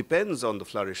existence depends on the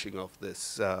flourishing of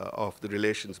this, of the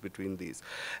relations between these.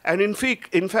 And in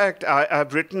fact,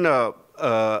 I've written a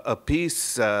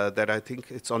piece that I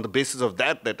think it's on the basis of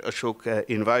that Ashok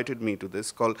invited me to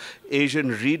this, called Asian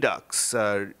Redux,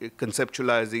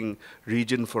 Conceptualizing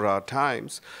Region for Our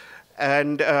Times.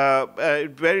 And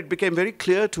where it became very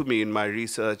clear to me in my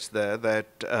research there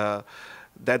that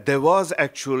there was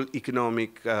actual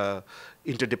economic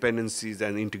interdependencies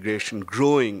and integration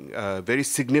growing very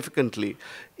significantly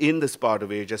in this part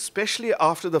of Asia, especially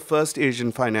after the first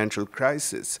Asian financial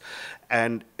crisis.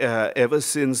 And ever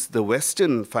since the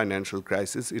Western financial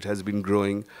crisis, it has been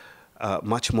growing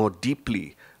much more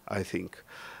deeply, I think.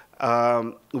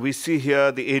 We see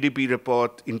here the ADB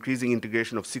report, increasing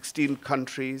integration of 16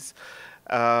 countries.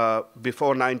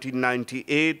 Before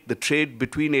 1998, the trade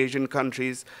between Asian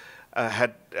countries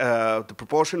the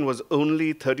proportion was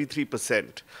only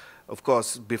 33%. Of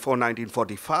course, before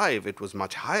 1945, it was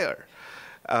much higher.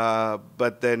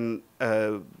 But then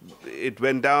it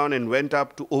went down and went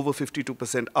up to over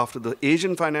 52% after the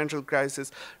Asian financial crisis.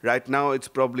 Right now, it's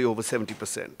probably over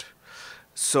 70%.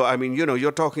 So, I mean, you know,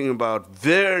 you're talking about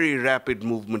very rapid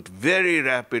movement, very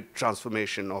rapid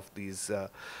transformation of these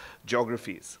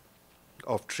geographies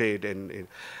of trade. And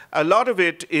a lot of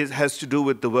it has to do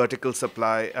with the vertical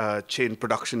supply chain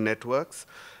production networks,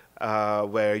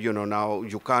 where, you know, now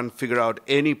you can't figure out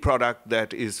any product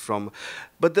that is from.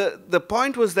 But the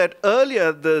point was that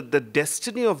earlier, the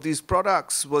destiny of these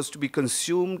products was to be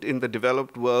consumed in the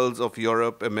developed worlds of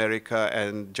Europe, America,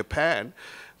 and Japan.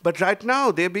 But right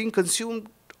now, they're being consumed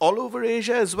all over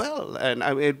Asia as well. And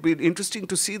I mean, it'd be interesting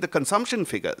to see the consumption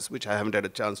figures, which I haven't had a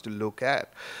chance to look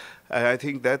at. And I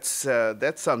think that's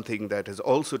something that has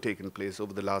also taken place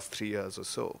over the last 3 years or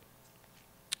so.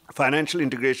 Financial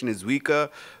integration is weaker,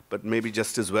 but maybe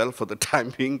just as well for the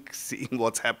time being, seeing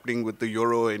what's happening with the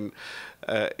euro in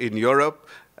Europe.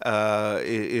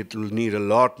 It will need a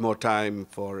lot more time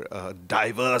for a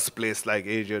diverse place like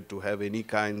Asia to have any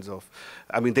kinds of.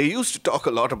 I mean, they used to talk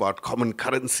a lot about common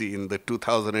currency in the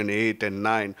 2008 and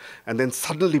 9, and then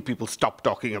suddenly people stopped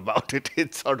talking about it.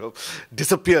 It sort of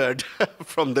disappeared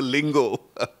from the lingo,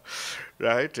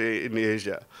 right, in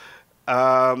Asia.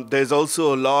 There's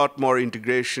also a lot more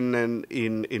integration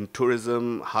in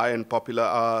tourism, high-end popular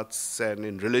arts, and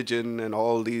in religion, and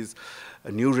all these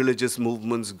new religious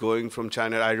movements going from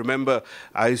China. I remember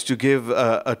I used to give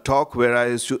a talk where I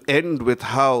used to end with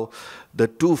how the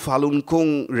two Falun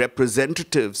Gong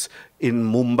representatives in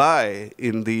Mumbai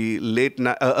in the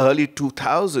early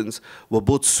 2000s were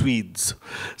both Swedes.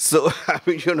 So, I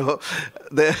mean, you know,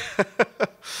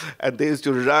 and they used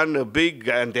to run a big,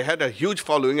 and they had a huge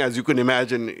following, as you can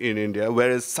imagine, in India,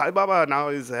 whereas Sai Baba now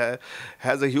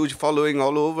has a huge following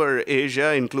all over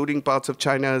Asia, including parts of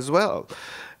China as well.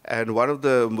 And one of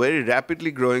the very rapidly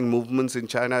growing movements in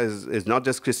China is not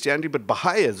just Christianity, but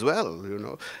Baha'i as well, you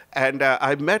know. And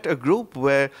I met a group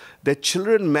where their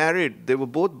children married. They were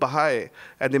both Baha'i,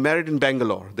 and they married in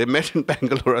Bangalore. They met in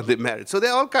Bangalore, and they married. So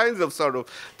there are all kinds of sort of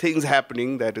things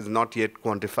happening that is not yet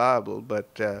quantifiable,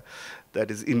 but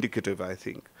that is indicative, I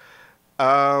think.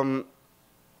 ASEAN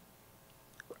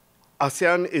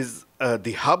is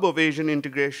the hub of Asian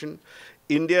integration.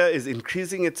 India is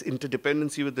increasing its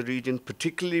interdependency with the region,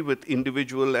 particularly with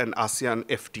individual and ASEAN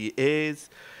FTAs.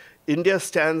 India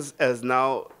stands as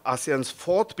now ASEAN's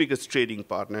fourth biggest trading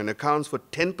partner and accounts for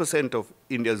 10% of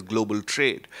India's global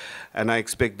trade. And I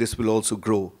expect this will also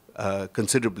grow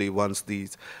considerably once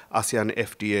these ASEAN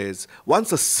FTAs,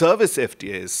 once a service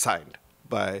FTA is signed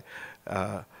by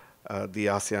the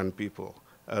ASEAN people,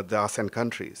 the ASEAN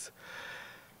countries.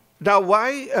 Now,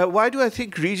 why do I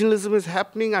think regionalism is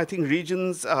happening? I think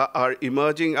regions are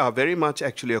emerging, are very much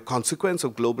actually a consequence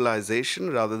of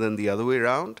globalization rather than the other way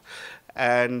around.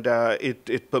 And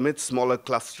it permits smaller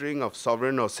clustering of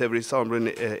sovereign or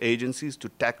semi-sovereign agencies to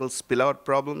tackle spill-out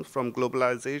problems from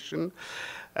globalization.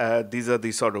 These are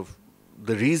the sort of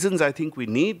the reasons I think we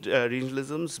need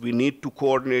regionalisms. We need to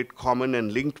coordinate common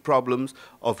and linked problems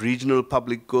of regional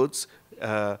public goods.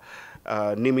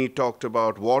 Nimi talked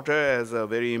about water as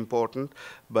very important,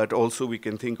 but also we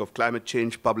can think of climate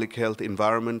change, public health,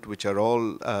 environment, which are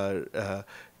all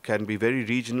can be very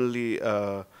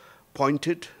regionally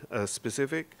pointed,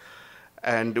 specific.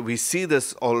 And we see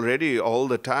this already all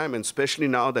the time, and especially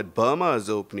now that Burma is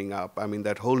opening up. I mean,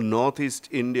 that whole Northeast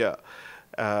India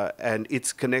and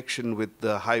its connection with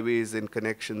the highways and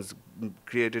connections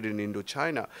created in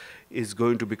Indochina is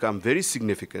going to become very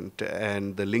significant,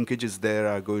 and the linkages there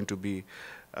are going to be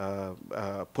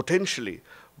potentially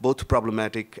both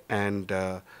problematic and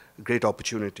great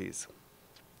opportunities.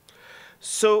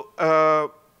 So,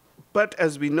 but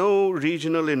as we know,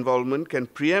 regional involvement can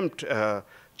preempt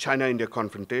China-India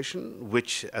confrontation,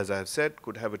 which, as I've said,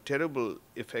 could have a terrible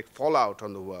effect, fallout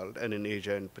on the world, and in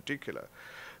Asia in particular.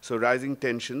 So rising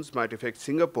tensions might affect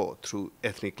Singapore through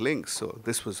ethnic links. So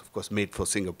this was, of course, made for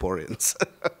Singaporeans,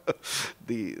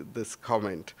 this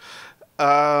comment.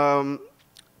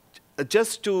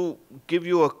 Just to give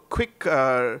you a quick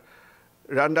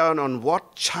rundown on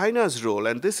what China's role,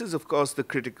 and this is, of course, the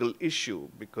critical issue,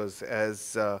 because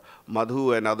as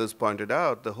Madhu and others pointed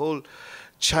out, the whole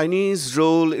Chinese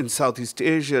role in Southeast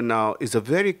Asia now is a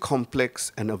very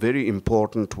complex and a very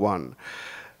important one.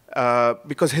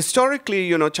 Because historically,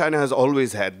 you know, China has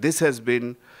always had, this has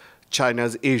been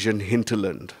China's Asian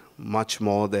hinterland, much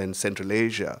more than Central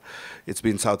Asia. It's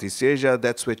been Southeast Asia.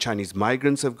 That's where Chinese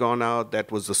migrants have gone out.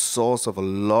 That was the source of a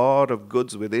lot of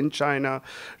goods within China,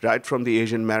 right from the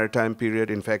Asian maritime period.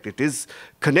 In fact, it is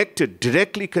connected,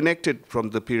 directly connected from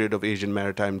the period of Asian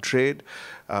maritime trade,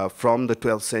 from the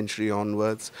 12th century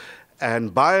onwards.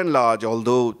 And by and large,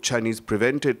 although Chinese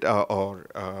prevented or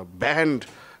banned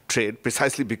trade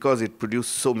precisely because it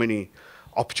produced so many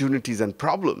opportunities and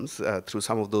problems through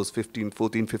some of those 14th,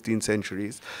 15th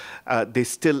centuries,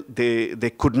 they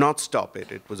could not stop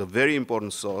it. It was a very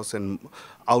important source and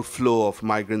outflow of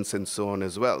migrants and so on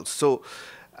as well. So,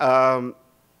 and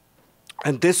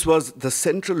this was the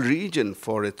central region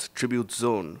for its tribute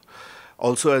zone.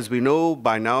 Also, as we know,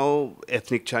 by now,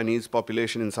 ethnic Chinese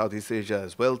population in Southeast Asia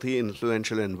is wealthy,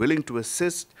 influential, and willing to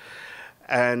assist.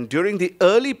 And during the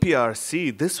early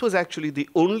PRC, this was actually the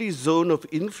only zone of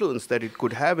influence that it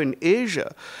could have in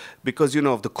Asia because, you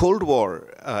know, of the Cold War.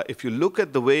 If you look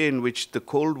at the way in which the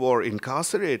Cold War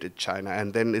incarcerated China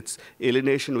and then its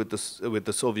alienation with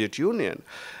the Soviet Union,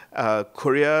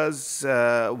 Koreas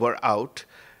were out.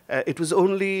 It was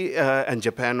only, and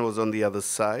Japan was on the other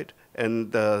side,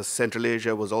 and Central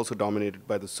Asia was also dominated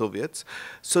by the Soviets.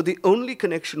 So the only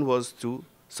connection was to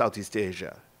Southeast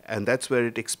Asia. And that's where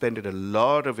it expended a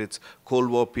lot of its Cold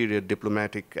War period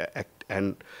diplomatic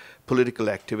and political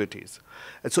activities.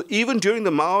 And so even during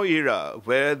the Mao era,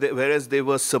 whereas they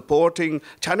were supporting,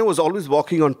 China was always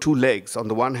walking on two legs. On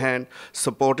the one hand,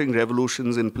 supporting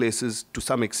revolutions in places to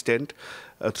some extent,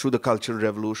 through the Cultural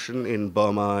Revolution in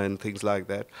Burma and things like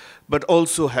that, but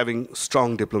also having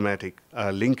strong diplomatic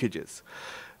linkages.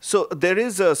 So there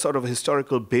is a sort of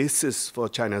historical basis for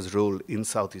China's role in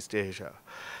Southeast Asia.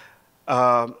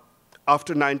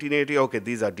 After 1980, okay,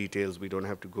 these are details we don't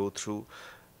have to go through.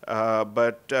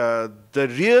 But the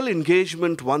real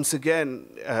engagement, once again,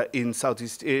 in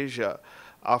Southeast Asia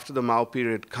after the Mao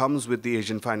period comes with the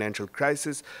Asian financial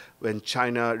crisis, when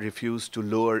China refused to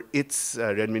lower its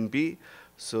renminbi,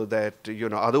 so that,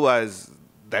 otherwise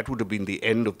that would have been the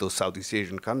end of those Southeast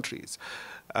Asian countries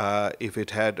if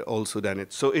it had also done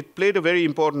it. So it played a very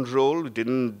important role. It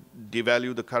didn't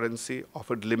devalue the currency,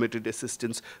 offered limited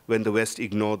assistance when the West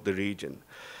ignored the region.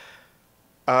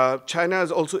 China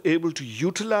is also able to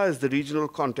utilize the regional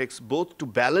context both to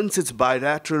balance its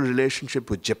bilateral relationship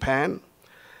with Japan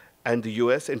and the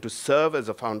US and to serve as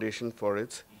a foundation for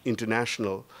its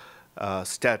international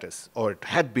status, or it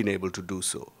had been able to do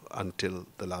so until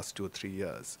the last 2 or 3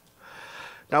 years.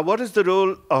 Now, what is the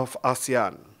role of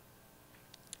ASEAN?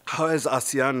 How has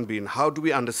ASEAN been? How do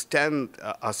we understand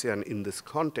ASEAN in this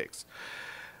context?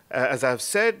 As I've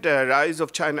said, rise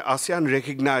of China, ASEAN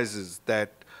recognizes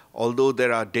that although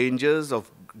there are dangers of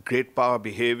great power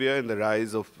behavior in the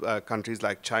rise of countries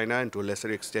like China and to a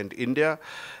lesser extent India,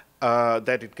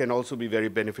 that it can also be very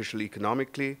beneficial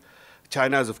economically.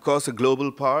 China is, of course, a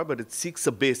global power, but it seeks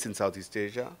a base in Southeast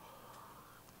Asia.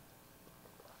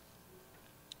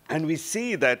 And we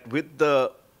see that with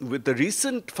the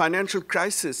recent financial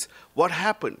crisis, what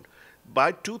happened?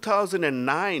 By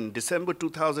 2009, December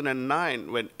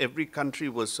 2009, when every country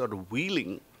was sort of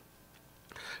reeling,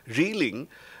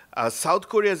 South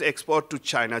Korea's export to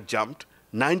China jumped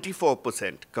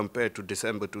 94% compared to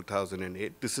December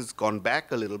 2008. This has gone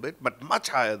back a little bit, but much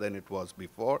higher than it was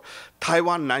before.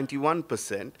 Taiwan,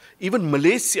 91%. Even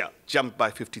Malaysia jumped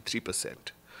by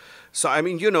 53%. So, I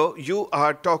mean, you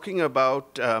are talking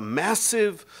about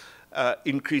massive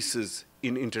increases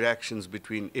in interactions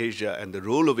between Asia and the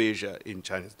role of Asia in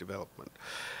China's development.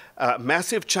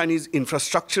 Massive Chinese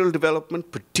infrastructural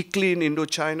development, particularly in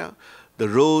Indochina. The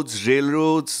roads,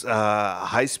 railroads,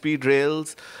 high-speed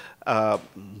rails.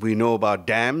 We know about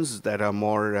dams that are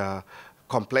more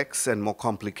complex and more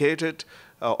complicated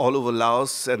all over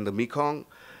Laos and the Mekong.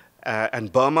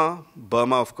 And Burma.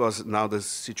 Burma, of course, now the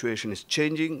situation is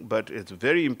changing, but it's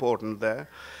very important there.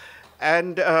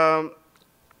 And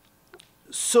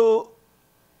so,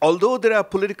 although there are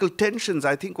political tensions,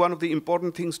 I think one of the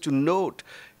important things to note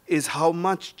is how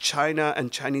much China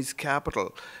and Chinese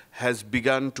capital has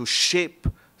begun to shape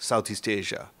Southeast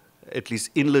Asia, at least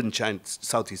inland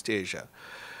Southeast Asia,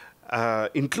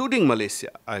 including Malaysia,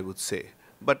 I would say.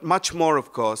 But much more,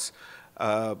 of course,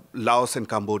 Laos and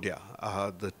Cambodia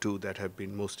are the two that have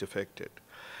been most affected.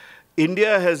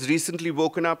 India has recently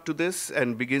woken up to this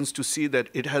and begins to see that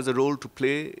it has a role to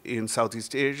play in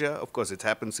Southeast Asia. Of course, it's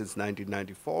happened since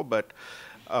 1994, but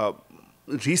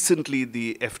recently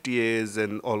the FTAs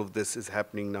and all of this is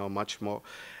happening now much more.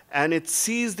 And it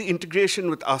sees the integration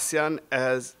with ASEAN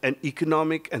as an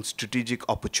economic and strategic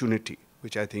opportunity,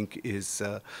 which I think is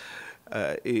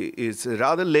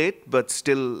rather late, but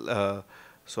still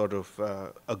sort of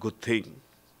a good thing.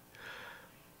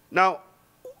 Now,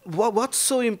 what's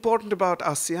so important about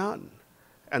ASEAN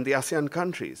and the ASEAN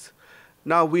countries?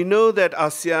 Now, we know that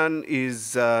ASEAN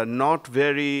is not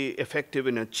very effective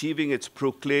in achieving its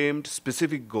proclaimed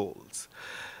specific goals,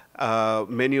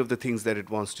 many of the things that it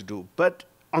wants to do. But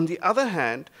on the other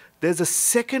hand, there's a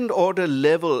second-order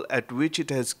level at which it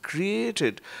has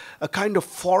created a kind of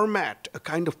format, a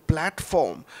kind of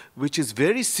platform, which is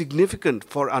very significant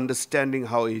for understanding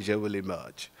how Asia will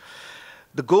emerge.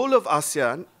 The goal of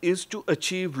ASEAN is to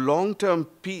achieve long-term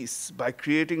peace by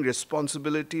creating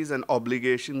responsibilities and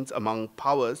obligations among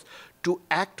powers to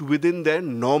act within their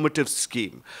normative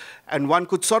scheme. And one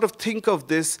could sort of think of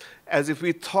this as if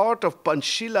we thought of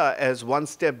Panchshila as one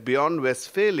step beyond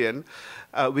Westphalian,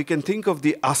 we can think of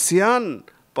the ASEAN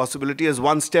possibility as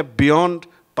one step beyond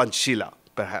Panchshila,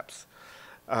 perhaps.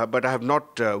 But I have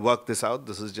not worked this out.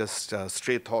 This is just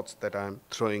stray thoughts that I'm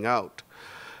throwing out.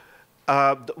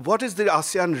 What is the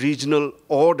ASEAN regional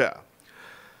order?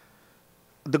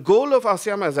 The goal of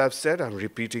ASEAN, as I've said, I'm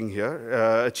repeating here,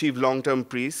 achieve long-term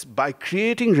peace by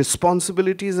creating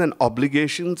responsibilities and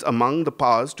obligations among the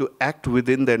powers to act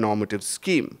within their normative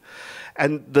scheme.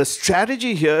 And the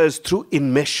strategy here is through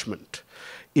enmeshment.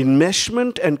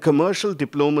 Enmeshment and commercial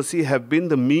diplomacy have been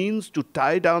the means to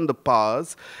tie down the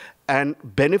powers and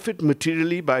benefit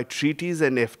materially by treaties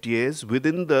and FTAs with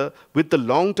the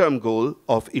long-term goal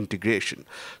of integration.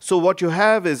 So what you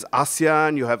have is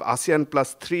ASEAN, you have ASEAN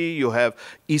 +3, you have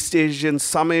East Asian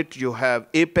Summit, you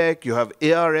have APEC, you have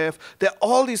ARF. There are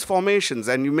all these formations,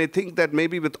 and you may think that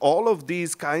maybe with all of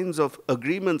these kinds of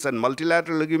agreements and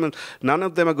multilateral agreements, none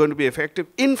of them are going to be effective.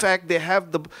 In fact, they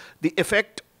have the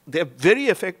effect, they're very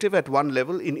effective at one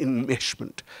level in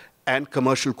enmeshment and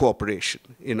commercial cooperation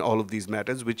in all of these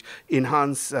matters, which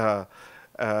enhance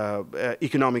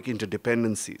economic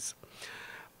interdependencies.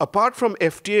 Apart from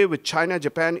FTA with China,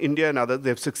 Japan, India, and others,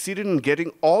 they've succeeded in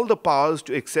getting all the powers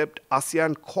to accept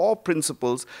ASEAN core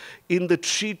principles in the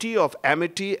Treaty of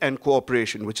Amity and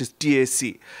Cooperation, which is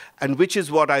TAC, and which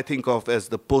is what I think of as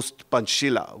the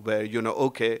post-Panchshila, where,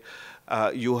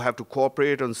 you have to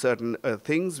cooperate on certain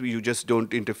things. You just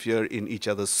don't interfere in each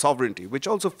other's sovereignty, which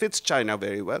also fits China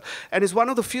very well, and is one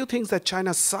of the few things that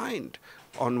China signed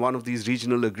on one of these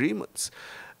regional agreements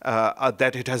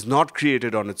that it has not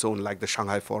created on its own, like the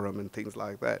Shanghai Forum and things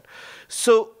like that.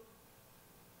 So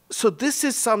this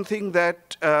is something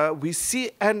that we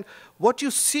see, and what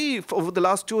you see over the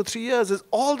last 2 or 3 years is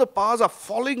all the powers are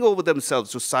falling over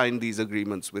themselves to sign these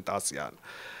agreements with ASEAN.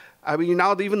 I mean,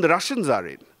 now even the Russians are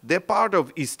in. They're part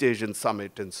of East Asian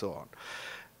Summit and so on.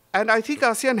 And I think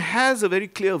ASEAN has a very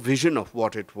clear vision of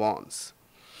what it wants.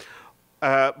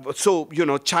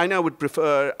 China would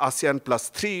prefer ASEAN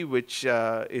 +3, which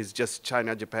is just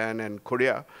China, Japan, and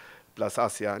Korea, plus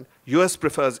ASEAN. US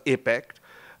prefers APEC.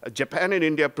 Japan and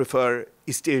India prefer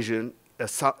East Asia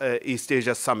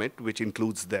Summit, which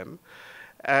includes them.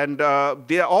 And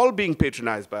they are all being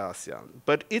patronized by ASEAN.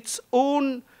 But its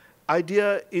own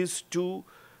idea is to,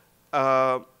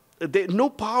 none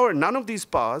of these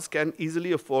powers can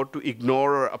easily afford to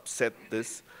ignore or upset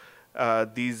this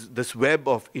web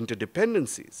of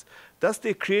interdependencies. Thus,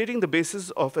 they're creating the basis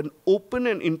of an open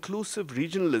and inclusive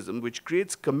regionalism which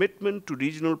creates commitment to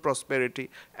regional prosperity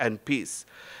and peace.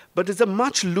 But it's a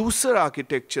much looser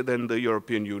architecture than the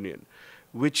European Union,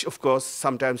 which, of course,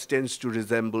 sometimes tends to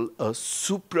resemble a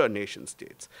supra-nation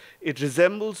states. It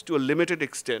resembles, to a limited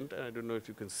extent, I don't know if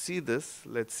you can see this,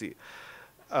 let's see,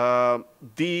 the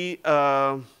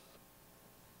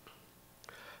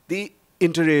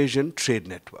inter-Asian trade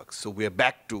networks. So we're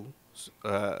back to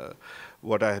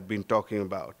what I had been talking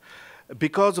about.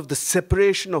 Because of the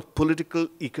separation of political,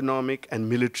 economic, and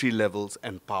military levels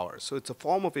and powers. So it's a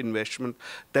form of investment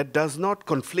that does not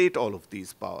conflate all of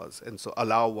these powers and so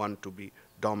allow one to be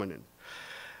dominant.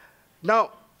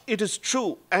 Now, it is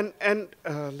true, and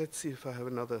let's see if I have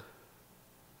another.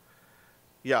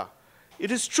 Yeah,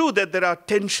 it is true that there are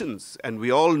tensions, and we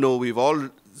all know, we've all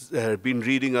been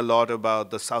reading a lot about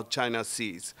the South China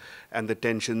Seas and the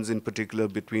tensions in particular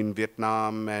between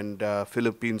Vietnam and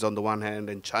Philippines on the one hand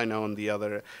and China on the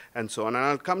other, and so on. And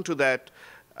I'll come to that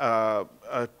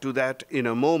in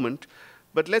a moment.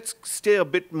 But let's stay a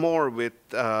bit more with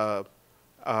Asian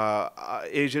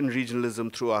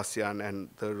regionalism through ASEAN and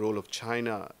the role of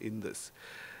China in this.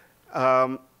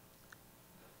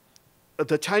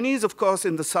 The Chinese, of course,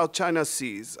 in the South China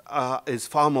Seas is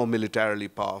far more militarily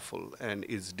powerful and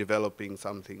is developing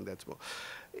something that's more.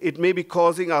 It may be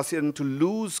causing ASEAN to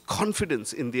lose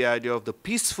confidence in the idea of the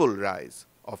peaceful rise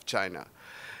of China.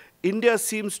 India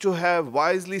seems to have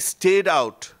wisely stayed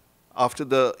out after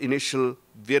the initial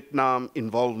Vietnam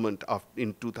involvement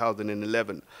in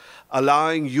 2011,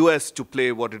 allowing US to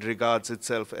play what it regards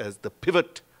itself as the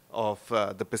pivot of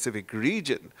the Pacific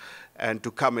region and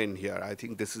to come in here. I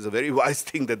think this is a very wise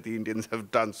thing that the Indians have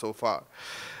done so far.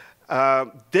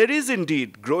 There is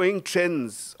indeed growing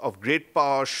trends of great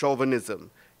power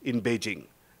chauvinism in Beijing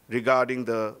regarding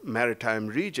the maritime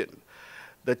region.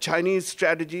 The Chinese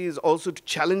strategy is also to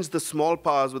challenge the small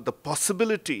powers with the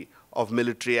possibility of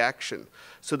military action,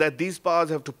 so that these powers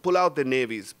have to pull out their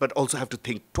navies, but also have to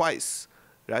think twice.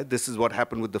 Right? This is what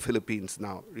happened with the Philippines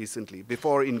now, recently,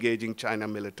 before engaging China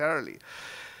militarily.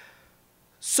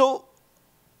 So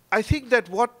I think that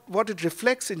what it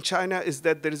reflects in China is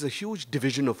that there is a huge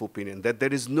division of opinion, that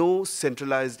there is no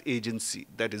centralized agency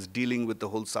that is dealing with the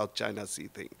whole South China Sea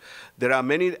thing. There are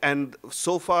many, and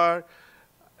so far,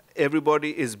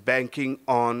 everybody is banking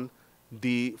on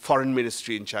the foreign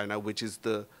ministry in China, which is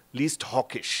the least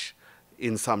hawkish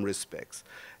in some respects.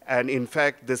 And in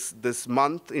fact, this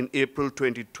month, in April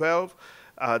 2012,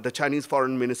 the Chinese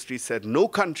Foreign Ministry said no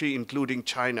country, including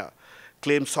China,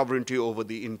 claims sovereignty over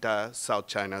the entire South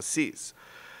China Seas.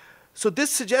 So this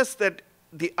suggests that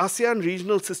the ASEAN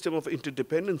regional system of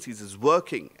interdependencies is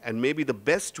working, and maybe the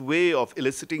best way of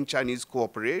eliciting Chinese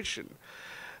cooperation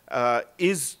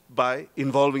is by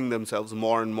involving themselves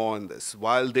more and more in this.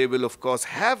 While they will, of course,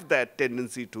 have that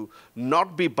tendency to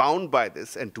not be bound by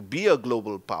this and to be a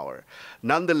global power,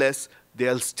 nonetheless,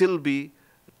 they'll still be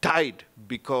tied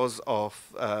because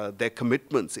of their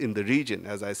commitments in the region,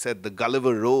 as I said, the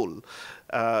Gulliver role,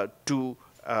 to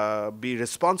be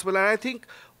responsible. And I think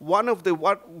one of the,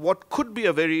 what could be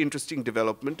a very interesting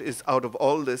development is out of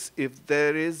all this, if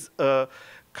there is a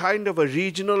kind of a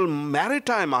regional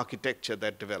maritime architecture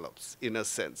that develops, in a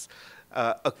sense,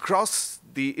 across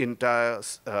the entire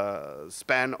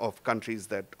span of countries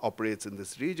that operates in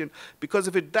this region. Because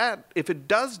if it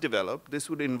does develop, this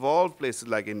would involve places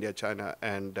like India, China,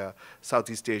 and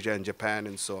Southeast Asia, and Japan,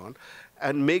 and so on,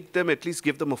 and make them, at least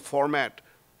give them a format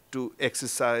to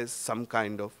exercise some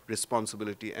kind of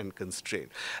responsibility and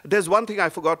constraint. There's one thing I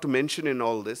forgot to mention in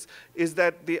all this, is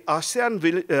that the ASEAN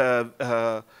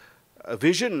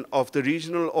vision of the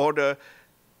regional order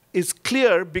is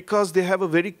clear because they have a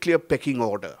very clear pecking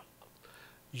order.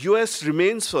 US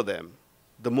remains for them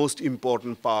the most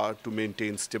important power to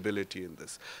maintain stability in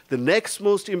this. The next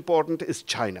most important is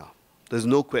China. There's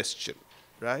no question,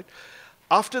 right?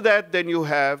 After that, then you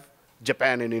have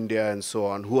Japan and India and so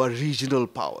on, who are regional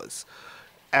powers.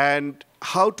 And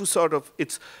how to sort of,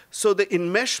 so the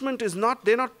enmeshment is not,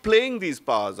 they're not playing these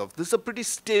powers off. This is a pretty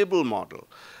stable model.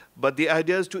 But the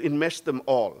idea is to enmesh them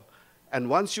all. And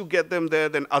once you get them there,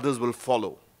 then others will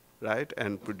follow, right,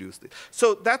 and produce this.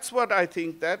 So that's what I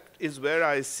think, that is where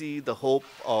I see the hope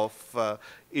of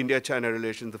India-China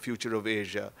relations, the future of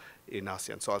Asia in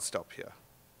ASEAN. So I'll stop here.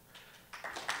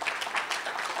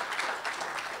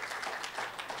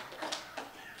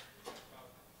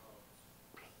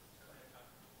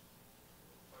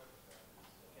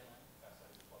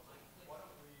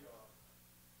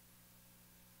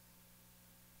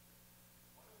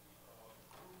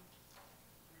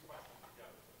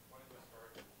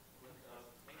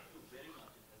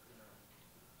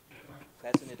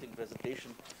 Fascinating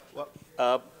presentation.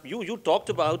 You talked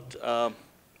about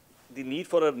the need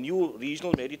for a new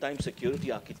regional maritime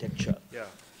security architecture. Yeah.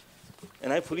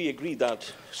 And I fully agree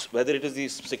that whether it is the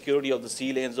security of the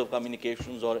sea lanes of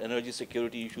communications or energy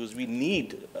security issues, we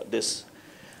need this.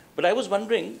 But I was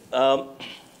wondering,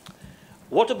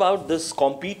 what about this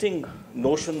competing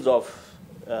notions of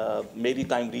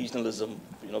maritime regionalism,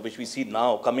 which we see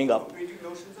now coming up? Competing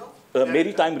notions of?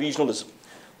 Maritime regionalism.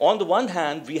 On the one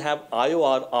hand, we have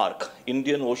IOR-ARC,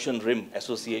 Indian Ocean Rim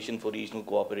Association for Regional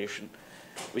Cooperation,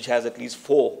 which has at least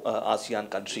 4 ASEAN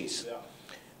countries.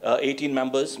 18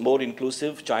 members, more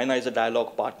inclusive. China is a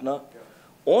dialogue partner.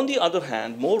 On the other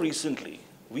hand, more recently,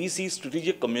 we see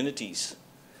strategic communities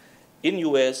in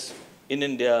US, in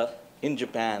India, in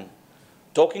Japan,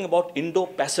 talking about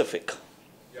Indo-Pacific,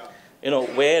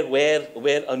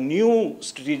 where a new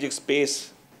strategic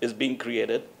space is being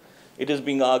created. It is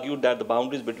being argued that the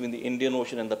boundaries between the Indian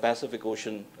Ocean and the Pacific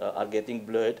Ocean are getting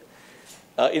blurred.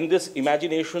 In this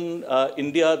imagination,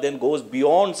 India then goes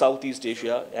beyond Southeast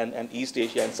Asia and East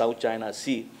Asia and South China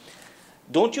Sea.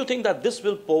 Don't you think that this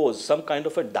will pose some kind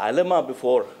of a dilemma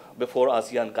before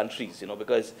ASEAN countries,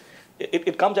 because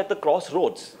it comes at the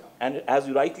crossroads. And as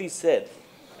you rightly said,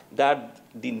 that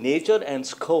the nature and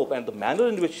scope and the manner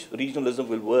in which regionalism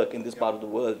will work in this part of the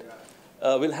world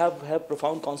will have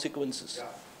profound consequences.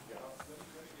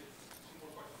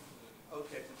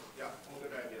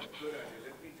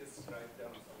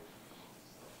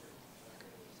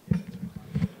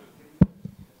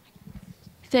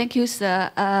 Thank you,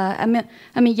 sir.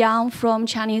 I'm Yang from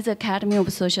Chinese Academy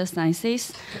of Social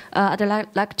Sciences. I'd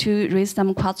like to raise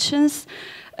some questions.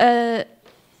 The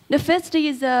first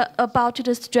is about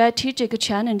the strategic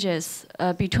challenges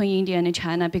between India and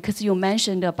China, because you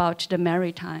mentioned about the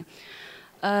maritime.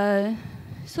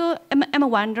 So I'm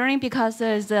wondering, because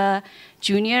as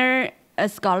junior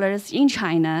scholars in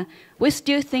China, we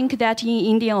still think that in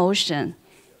Indian Ocean,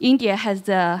 India has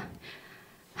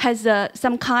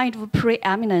some kind of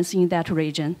preeminence in that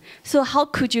region. So how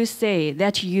could you say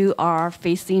that you are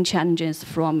facing challenges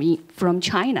from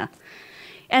China?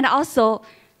 And also,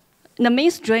 the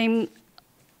mainstream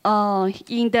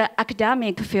in the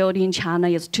academic field in China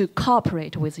is to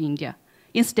cooperate with India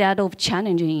instead of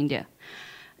challenging India.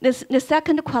 The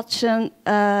second question,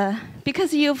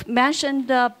 because you've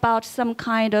mentioned about some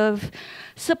kind of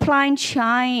supply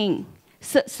chain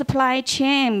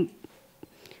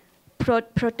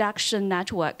production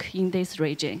network in this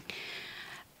region.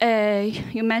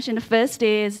 You mentioned first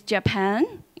is Japan,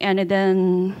 and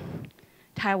then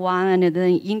Taiwan, and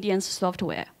then Indian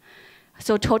software.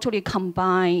 So totally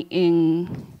combined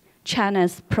in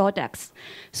China's products.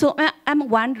 So I'm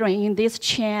wondering, in this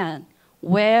chain,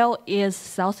 where is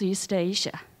Southeast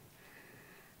Asia?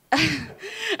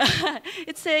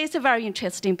 it's very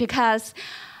interesting because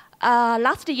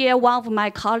last year one of my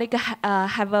colleagues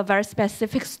have a very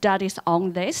specific studies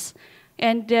on this,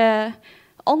 and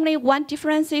only one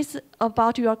difference is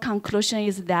about your conclusion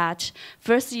is that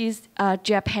first is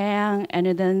Japan, and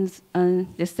then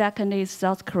the second is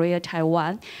South Korea,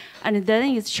 Taiwan, and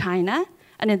then is China,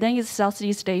 and then is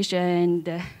Southeast Asia,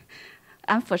 and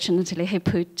unfortunately he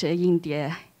put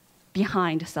India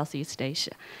behind Southeast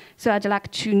Asia. So I'd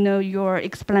like to know your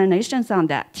explanations on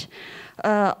that.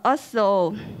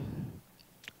 Also,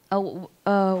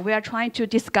 we are trying to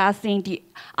discussing the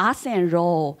ASEAN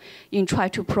role in trying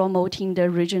to promoting the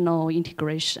regional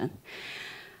integration.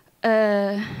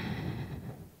 In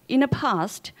the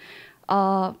past,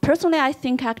 personally, I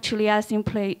think actually ASEAN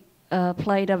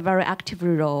played a very active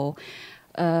role,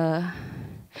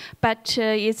 but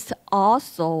it's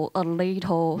also a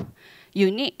little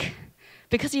unique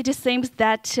because it seems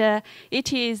that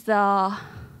it is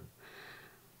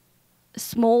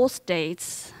small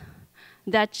states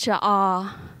that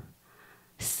are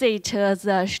set as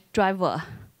a driver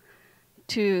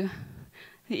to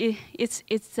it's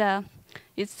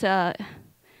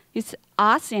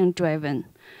ASEAN driven.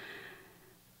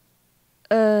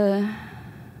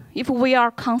 If we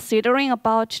are considering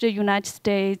about the United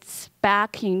States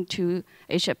back into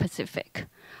Asia Pacific,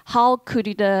 how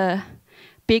could the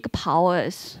big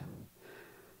powers,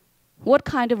 what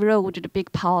kind of role would the big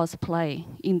powers play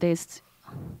in this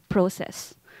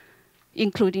process,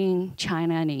 including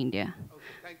China and India?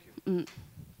 Okay, thank you.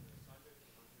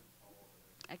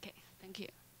 Okay, thank you.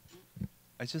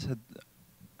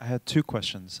 I had two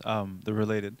questions. They're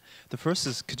related. The first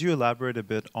is, could you elaborate a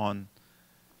bit on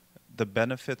the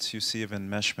benefits you see of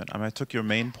enmeshment? I mean, I took your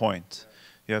main point.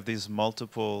 You have these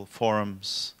multiple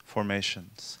formations.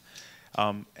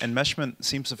 Enmeshment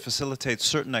seems to facilitate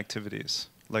certain activities,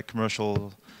 like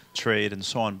commercial trade and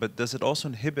so on, but does it also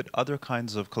inhibit other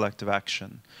kinds of collective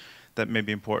action that may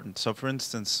be important? So for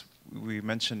instance, you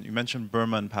mentioned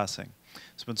Burma in passing.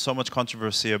 There's been so much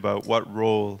controversy about what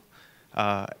role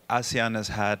ASEAN has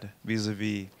had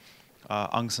vis-a-vis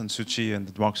Aung San Suu Kyi and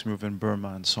the democracy movement in Burma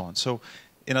and so on. So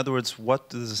in other words, what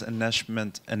does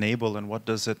enmeshment enable and what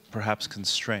does it perhaps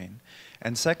constrain?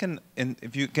 And second,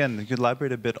 if you could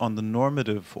elaborate a bit on the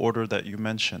normative order that you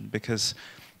mentioned, because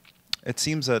it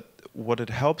seems that what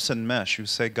it helps enmesh, you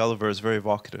say Gulliver is very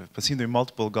evocative, but seem to be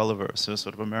multiple Gullivers. There's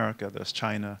sort of America, there's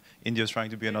China, India's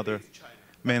trying to be another,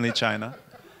 mainly China.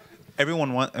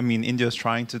 India is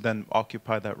trying to then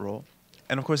occupy that role.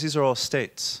 And of course, these are all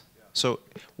states. So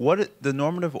the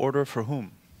normative order for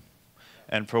whom?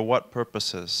 And for what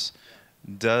purposes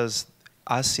does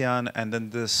ASEAN and then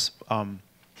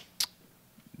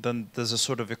then there's a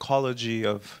sort of ecology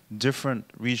of different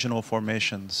regional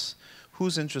formations.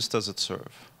 Whose interest does it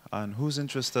serve? And whose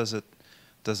interest does it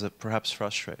perhaps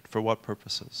frustrate? For what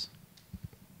purposes?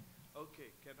 Okay,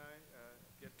 can I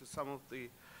get to some of the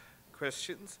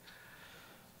questions?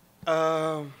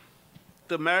 The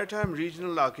maritime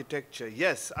regional architecture,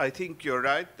 yes, I think you're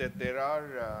right that there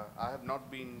are, I have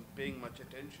not been paying much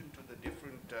attention to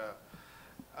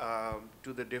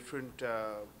the different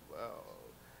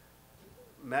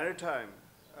maritime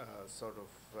sort of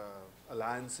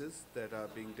alliances that are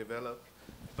being developed,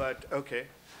 but okay.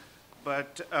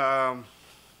 But I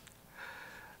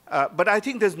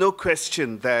think there's no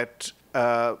question that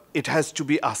it has to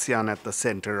be ASEAN at the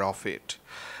center of it.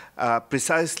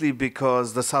 Precisely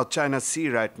because the South China Sea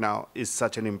right now is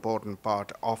such an important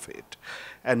part of it.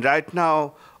 And right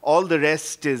now, all the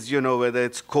rest is, whether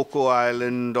it's Coco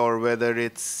Island or whether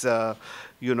it's, the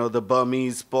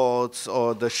Burmese ports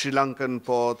or the Sri Lankan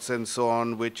ports and so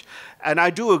on, and I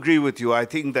do agree with you. I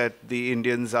think that the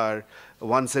Indians are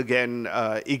once again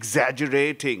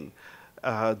exaggerating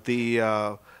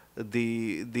the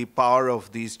power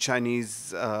of these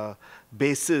Chinese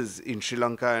bases in Sri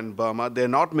Lanka and Burma. They're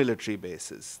not military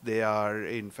bases. They are,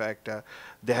 in fact,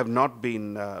 they have not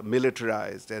been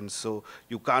militarized, and so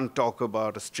you can't talk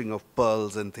about a string of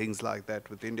pearls and things like that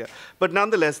with India. But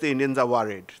nonetheless, the Indians are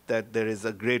worried that there is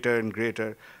a greater and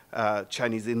greater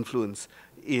Chinese influence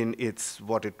in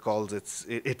what it calls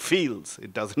it feels,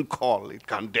 it doesn't call, it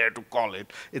can't dare to call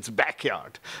it, its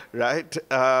backyard, right?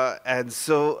 And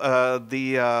so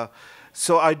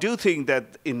so I do think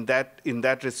that in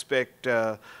that respect,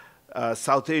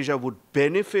 South Asia would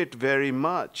benefit very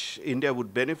much, India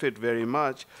would benefit very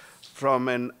much from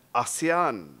an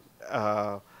ASEAN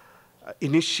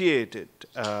initiated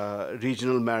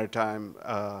regional maritime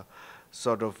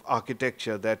sort of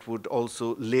architecture that would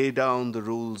also lay down the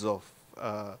rules of,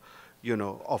 of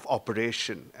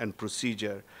operation and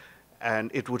procedure.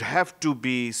 And it would have to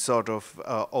be sort of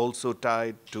also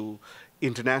tied to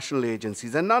international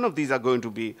agencies. And none of these are going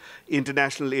to be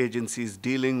international agencies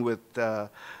dealing with the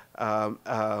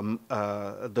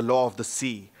law of the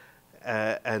sea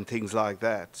and things like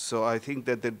that. So I think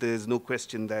that there's no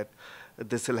question that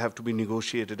this will have to be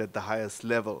negotiated at the highest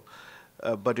level.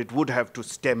 But it would have to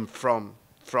stem from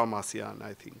ASEAN,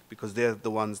 I think, because they're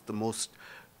the ones the most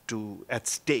at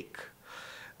stake.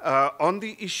 On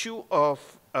the issue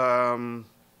of, I'm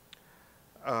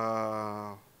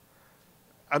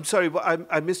sorry,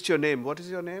 I missed your name. What is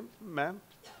your name, ma'am?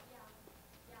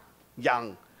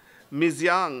 Yang. Ms.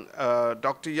 Yang,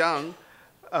 Dr. Yang,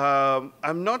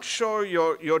 I'm not sure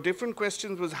your different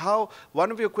questions was how,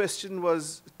 one of your questions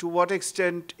was to what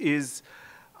extent is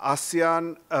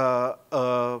ASEAN,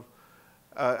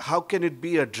 how can it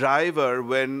be a driver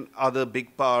when other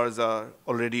big powers are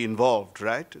already involved,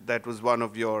 right? That was one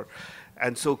of your,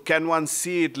 and so can one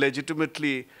see it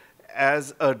legitimately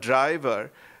as a driver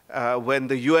when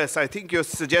the US, I think you're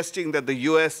suggesting that the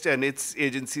US and its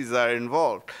agencies are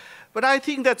involved. But I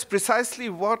think that's precisely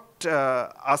what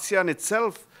ASEAN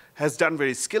itself has done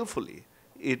very skillfully.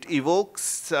 It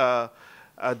evokes the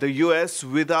US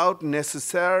without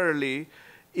necessarily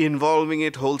involving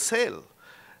it wholesale.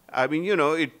 I mean, you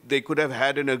know, they could have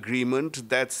had an agreement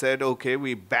that said, okay,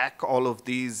 we back all of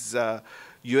these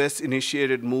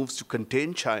US-initiated moves to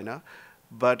contain China,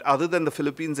 but other than the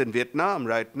Philippines and Vietnam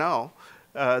right now,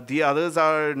 the others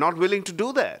are not willing to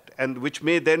do that, and which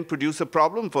may then produce a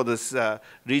problem for this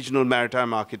regional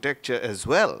maritime architecture as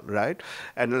well, right?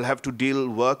 And we'll have to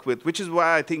work with, which is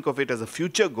why I think of it as a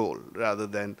future goal rather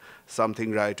than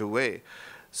something right away.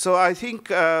 So I think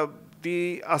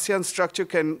the ASEAN structure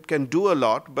can do a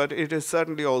lot, but it is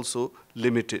certainly also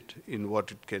limited in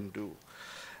what it can do.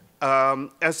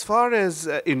 As far as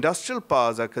industrial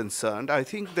powers are concerned, I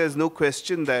think there's no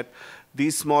question that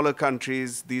these smaller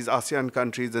countries, these ASEAN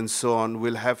countries and so on,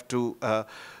 will have to,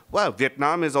 well,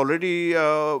 Vietnam is already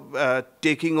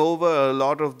taking over a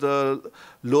lot of the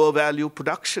lower value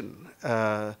production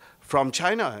from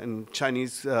China, and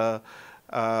Chinese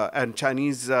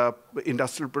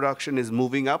industrial production is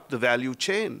moving up the value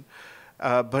chain.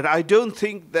 But I don't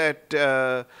think that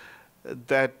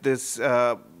this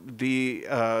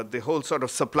the whole sort of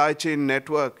supply chain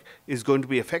network is going to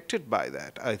be affected by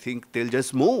that. I think they'll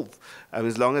just move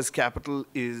as long as capital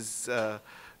is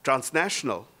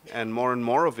transnational, and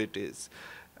more of it is.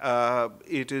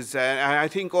 It is, and I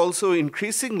think also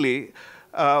increasingly,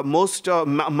 much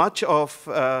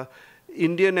of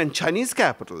Indian and Chinese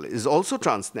capital is also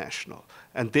transnational,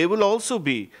 and they will also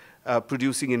be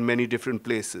producing in many different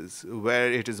places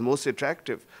where it is most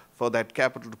attractive for that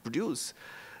capital to produce.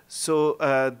 So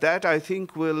that, I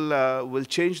think, will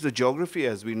change the geography,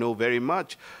 as we know very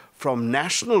much, from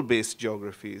national-based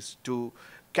geographies to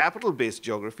capital-based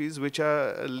geographies, which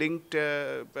are linked,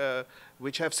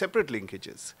 which have separate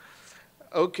linkages.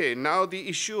 Okay, now the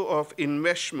issue of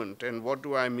enmeshment, and what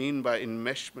do I mean by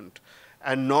enmeshment,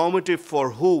 and normative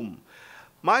for whom.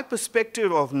 My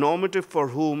perspective of normative for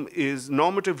whom is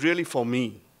normative really for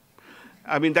me.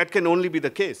 I mean, that can only be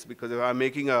the case, because if I'm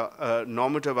making a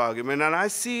normative argument, and I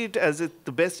see it as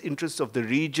the best interest of the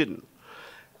region,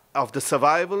 of the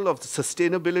survival, of the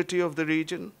sustainability of the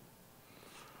region,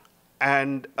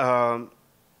 and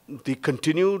the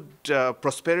continued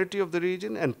prosperity of the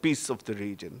region and peace of the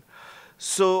region.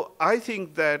 So I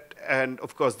think that, and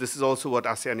of course this is also what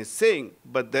ASEAN is saying,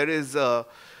 but there is a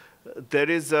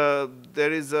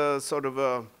sort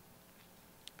of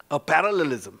a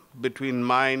parallelism between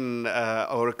mine,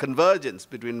 or a convergence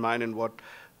between mine and what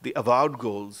the avowed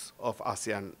goals of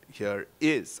ASEAN here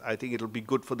is. I think it'll be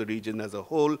good for the region as a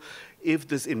whole if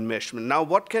this enmeshment. Now,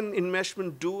 what can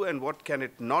enmeshment do and what can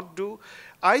it not do?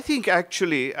 I think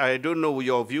actually, I don't know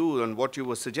your view on what you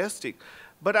were suggesting,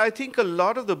 but I think a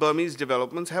lot of the Burmese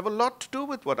developments have a lot to do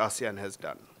with what ASEAN has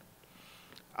done.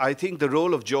 I think the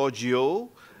role of George Yeo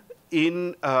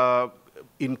in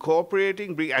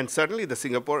incorporating, and certainly the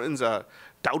Singaporeans are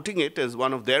touting it as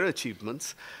one of their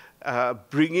achievements,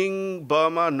 bringing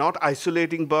Burma, not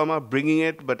isolating Burma, bringing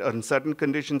it, but on certain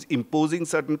conditions, imposing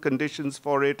certain conditions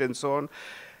for it and so on,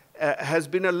 has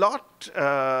been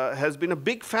a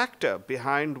big factor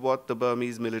behind what the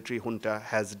Burmese military junta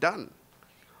has done.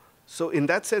 So in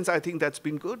that sense, I think that's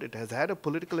been good. It has had a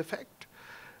political effect.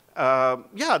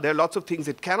 Yeah, there are lots of things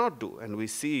it cannot do, and we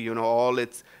see, you know, all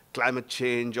its climate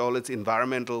change, all its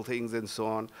environmental things and so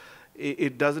on.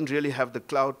 It doesn't really have the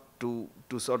clout to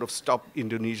sort of stop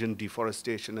Indonesian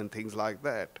deforestation and things like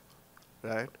that,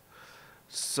 right?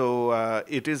 So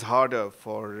it is harder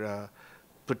for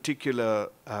particular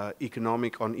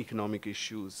economic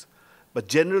issues But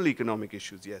general economic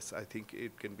issues, yes, I think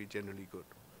it can be generally good.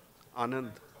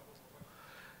 Anand.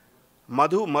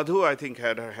 Madhu, I think,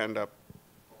 had her hand up.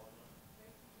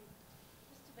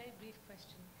 Just a very brief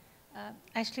question.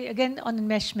 Actually, again, on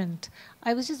enmeshment,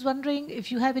 I was just wondering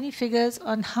if you have any figures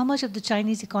on how much of the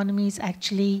Chinese economy is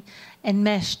actually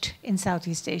enmeshed in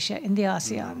Southeast Asia, in the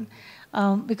ASEAN.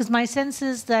 Because my sense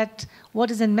is that what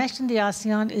is enmeshed in the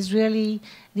ASEAN is really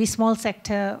the small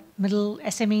sector, middle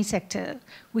SME sector,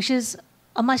 which is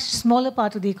a much smaller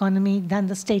part of the economy than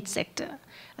the state sector.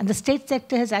 And the state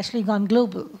sector has actually gone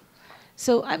global.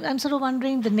 So I'm sort of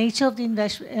wondering the nature of the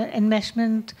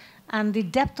enmeshment and the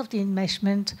depth of the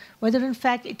enmeshment, whether in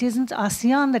fact it isn't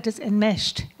ASEAN that is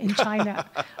enmeshed in China,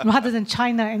 rather than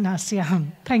China in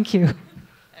ASEAN. Thank you.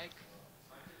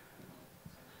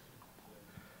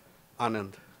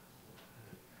 Anand.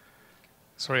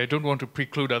 Sorry, I don't want to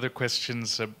preclude other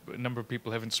questions. A number of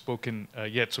people haven't spoken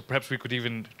yet, so perhaps we could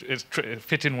even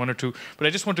fit in one or two. But I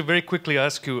just want to very quickly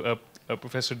ask you,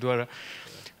 Professor Duara,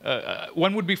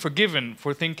 one would be forgiven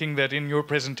for thinking that in your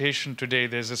presentation today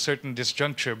there's a certain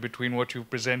disjuncture between what you've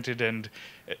presented and,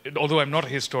 although I'm not a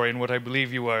historian, what I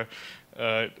believe you are,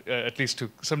 at least to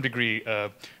some degree,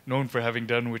 known for having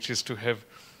done, which is to have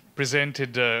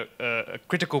presented a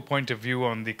critical point of view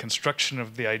on the construction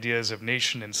of the ideas of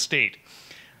nation and state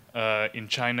in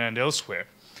China and elsewhere.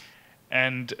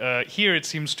 And here it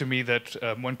seems to me that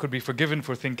one could be forgiven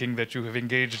for thinking that you have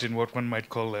engaged in what one might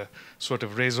call a sort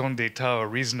of raison d'etat or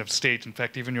reason of state. In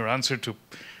fact, even your answer to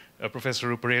Professor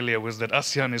Ruparelia was that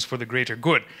ASEAN is for the greater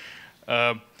good.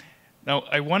 Now,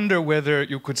 I wonder whether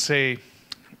you could say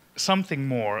something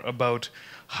more about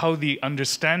how the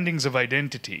understandings of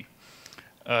identity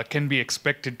can be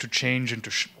expected to change and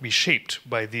to be shaped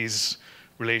by these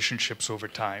relationships over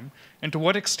time, and to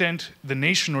what extent the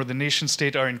nation or the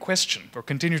nation-state are in question, or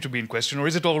continue to be in question, or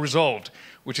is it all resolved,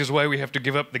 which is why we have to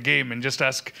give up the game and just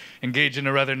engage in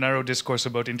a rather narrow discourse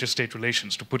about interstate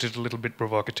relations, to put it a little bit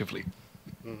provocatively.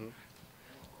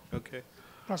 Okay.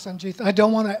 Prasenjit, I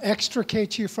don't want to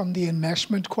extricate you from the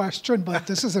enmeshment question, but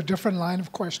this is a different line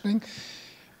of questioning.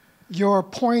 Your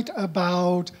point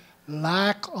about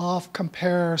lack of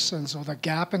comparisons or the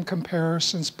gap in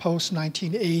comparisons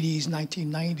post-1980s,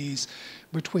 1990s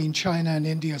between China and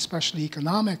India, especially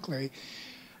economically,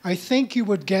 I think you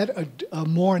would get a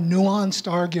more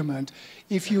nuanced argument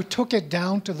if you took it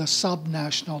down to the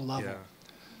sub-national level. Yeah.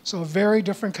 So a very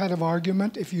different kind of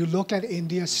argument if you look at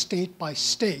India state by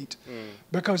state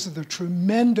because of the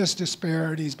tremendous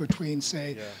disparities between,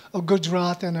 say, a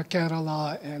Gujarat and a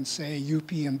Kerala and, say,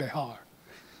 UP and Bihar.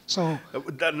 So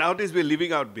nowadays we're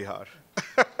leaving out Bihar.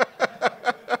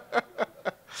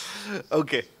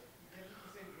 Okay.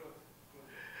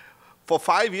 For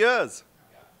 5 years.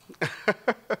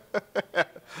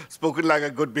 Spoken like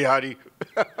a good Bihari.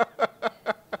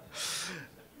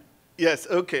 Yes,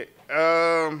 okay.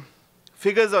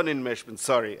 Figures on enmeshment.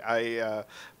 Sorry,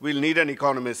 we'll need an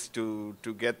economist to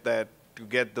get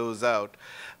those out.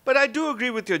 But I do agree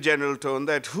with your general tone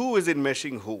that who is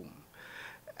enmeshing whom.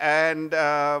 And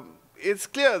it's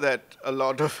clear that a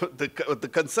lot of the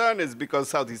concern is because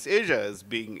Southeast Asia is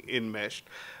being enmeshed.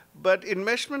 But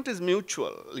enmeshment is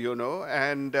mutual, you know,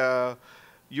 and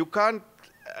you can't,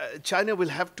 China will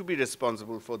have to be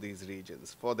responsible for these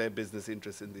regions, for their business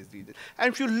interests in these regions.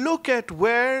 And if you look at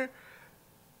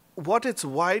what its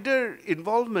wider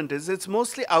involvement is, it's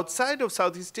mostly outside of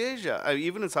Southeast Asia,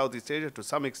 even in Southeast Asia to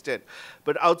some extent.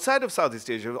 But outside of Southeast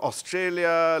Asia,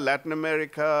 Australia, Latin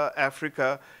America,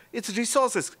 Africa, it's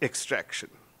resource extraction,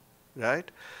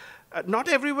 right? Not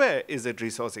everywhere is it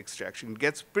resource extraction. It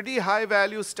gets pretty high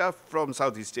value stuff from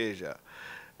Southeast Asia.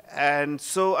 And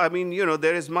so, I mean, you know,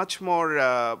 there is much more,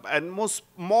 and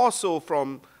more so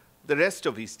from the rest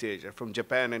of East Asia, from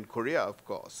Japan and Korea, of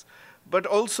course. But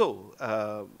also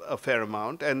a fair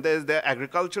amount. And there's the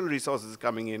agricultural resources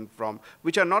coming in from,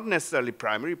 which are not necessarily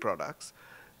primary products.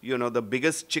 You know, the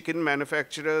biggest chicken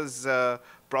manufacturers,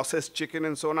 processed chicken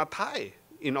and so on, are Thai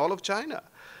in all of China.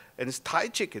 And it's Thai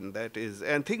chicken that is,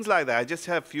 and things like that. I just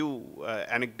have few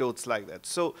anecdotes like that.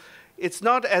 So it's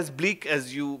not as bleak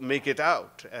as you make it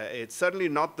out. It's certainly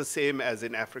not the same as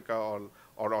in Africa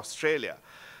or Australia.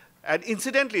 And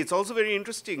incidentally, it's also very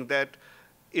interesting that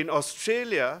in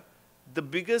Australia, the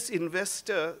biggest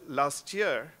investor last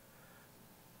year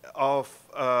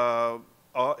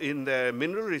in their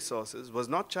mineral resources was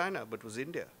not China, but was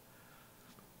India.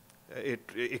 It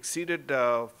exceeded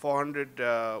 400,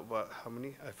 well, how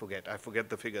many? I forget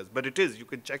the figures, but it is, you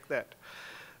can check that.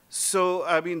 So,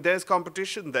 I mean, there's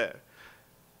competition there.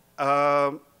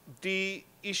 The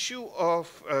issue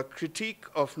of critique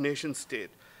of nation state,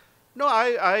 No,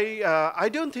 I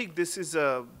don't think this is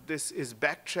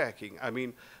backtracking. I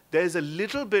mean, there's a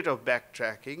little bit of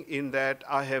backtracking in that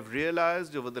I have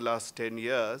realized over the last 10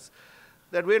 years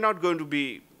that we're not going to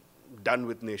be done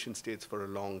with nation states for a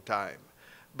long time.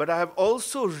 But I have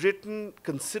also written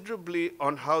considerably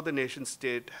on how the nation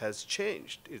state has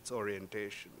changed its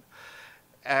orientation.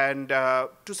 And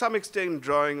to some extent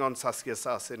drawing on Saskia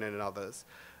Sassen and others,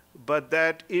 but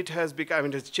that it has become, I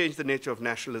mean, it's changed the nature of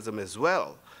nationalism as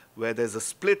well, where there's a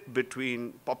split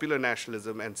between popular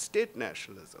nationalism and state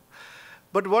nationalism.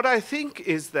 But what I think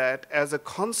is that as a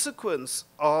consequence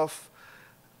of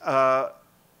the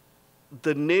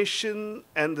nation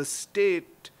and the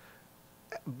state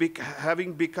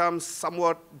having become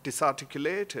somewhat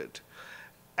disarticulated,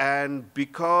 and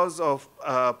because of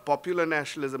popular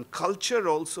nationalism culture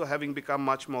also having become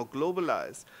much more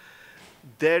globalized,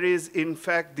 there is in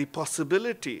fact the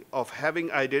possibility of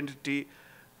having identity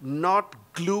not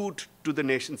glued to the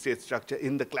nation-state structure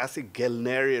in the classic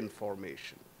Gellnerian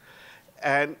formation.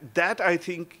 And that, I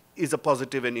think, is a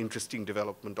positive and interesting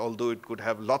development, although it could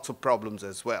have lots of problems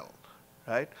as well,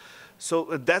 right? So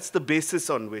that's the basis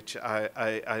on which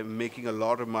I'm making a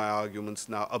lot of my arguments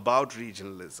now about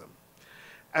regionalism.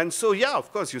 And so, yeah,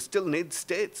 of course, you still need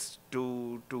states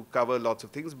to cover lots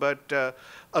of things, but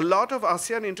a lot of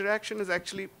ASEAN interaction is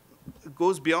actually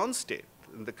goes beyond state,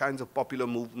 the kinds of popular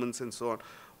movements and so on,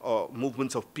 or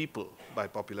movements of people by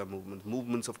popular movements,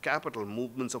 movements of capital,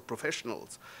 movements of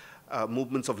professionals,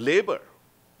 movements of labor,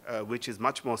 which is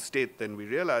much more state than we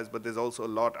realize, but there's also a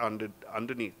lot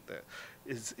underneath there,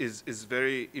 is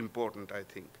very important, I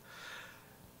think.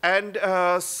 And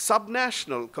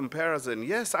subnational comparison,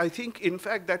 yes, I think, in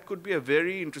fact, that could be a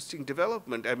very interesting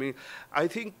development. I mean, I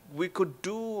think we could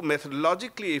do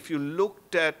methodologically, if you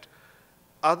looked at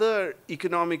other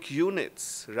economic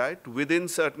units, right, within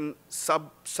certain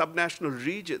subnational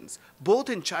regions,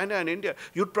 both in China and India,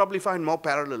 you'd probably find more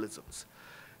parallelisms.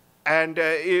 And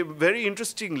very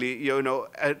interestingly, you know,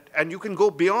 and you can go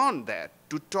beyond that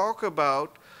to talk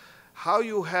about how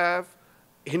you have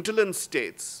hinterland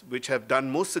states, which have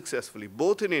done most successfully,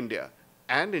 both in India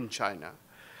and in China.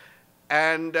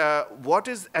 And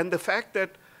and the fact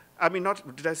that, I mean,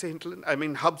 did I say hinterland? I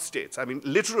mean hub states, I mean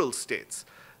littoral states.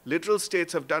 Littoral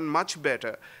states have done much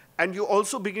better. And you're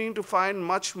also beginning to find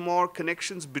much more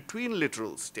connections between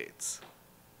littoral states,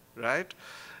 right?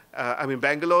 I mean,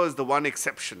 Bangalore is the one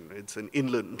exception. It's an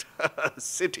inland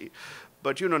city.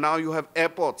 But, you know, now you have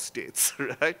airport states,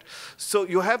 right? So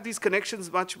you have these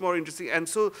connections much more interesting. And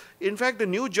so, in fact, the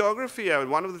new geography, I mean,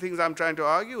 one of the things I'm trying to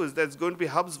argue is there's going to be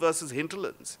hubs versus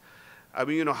hinterlands. I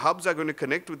mean, you know, hubs are going to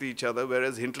connect with each other,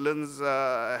 whereas hinterlands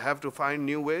have to find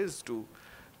new ways to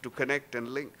connect and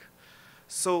link.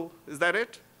 So, is that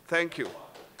it? Thank you.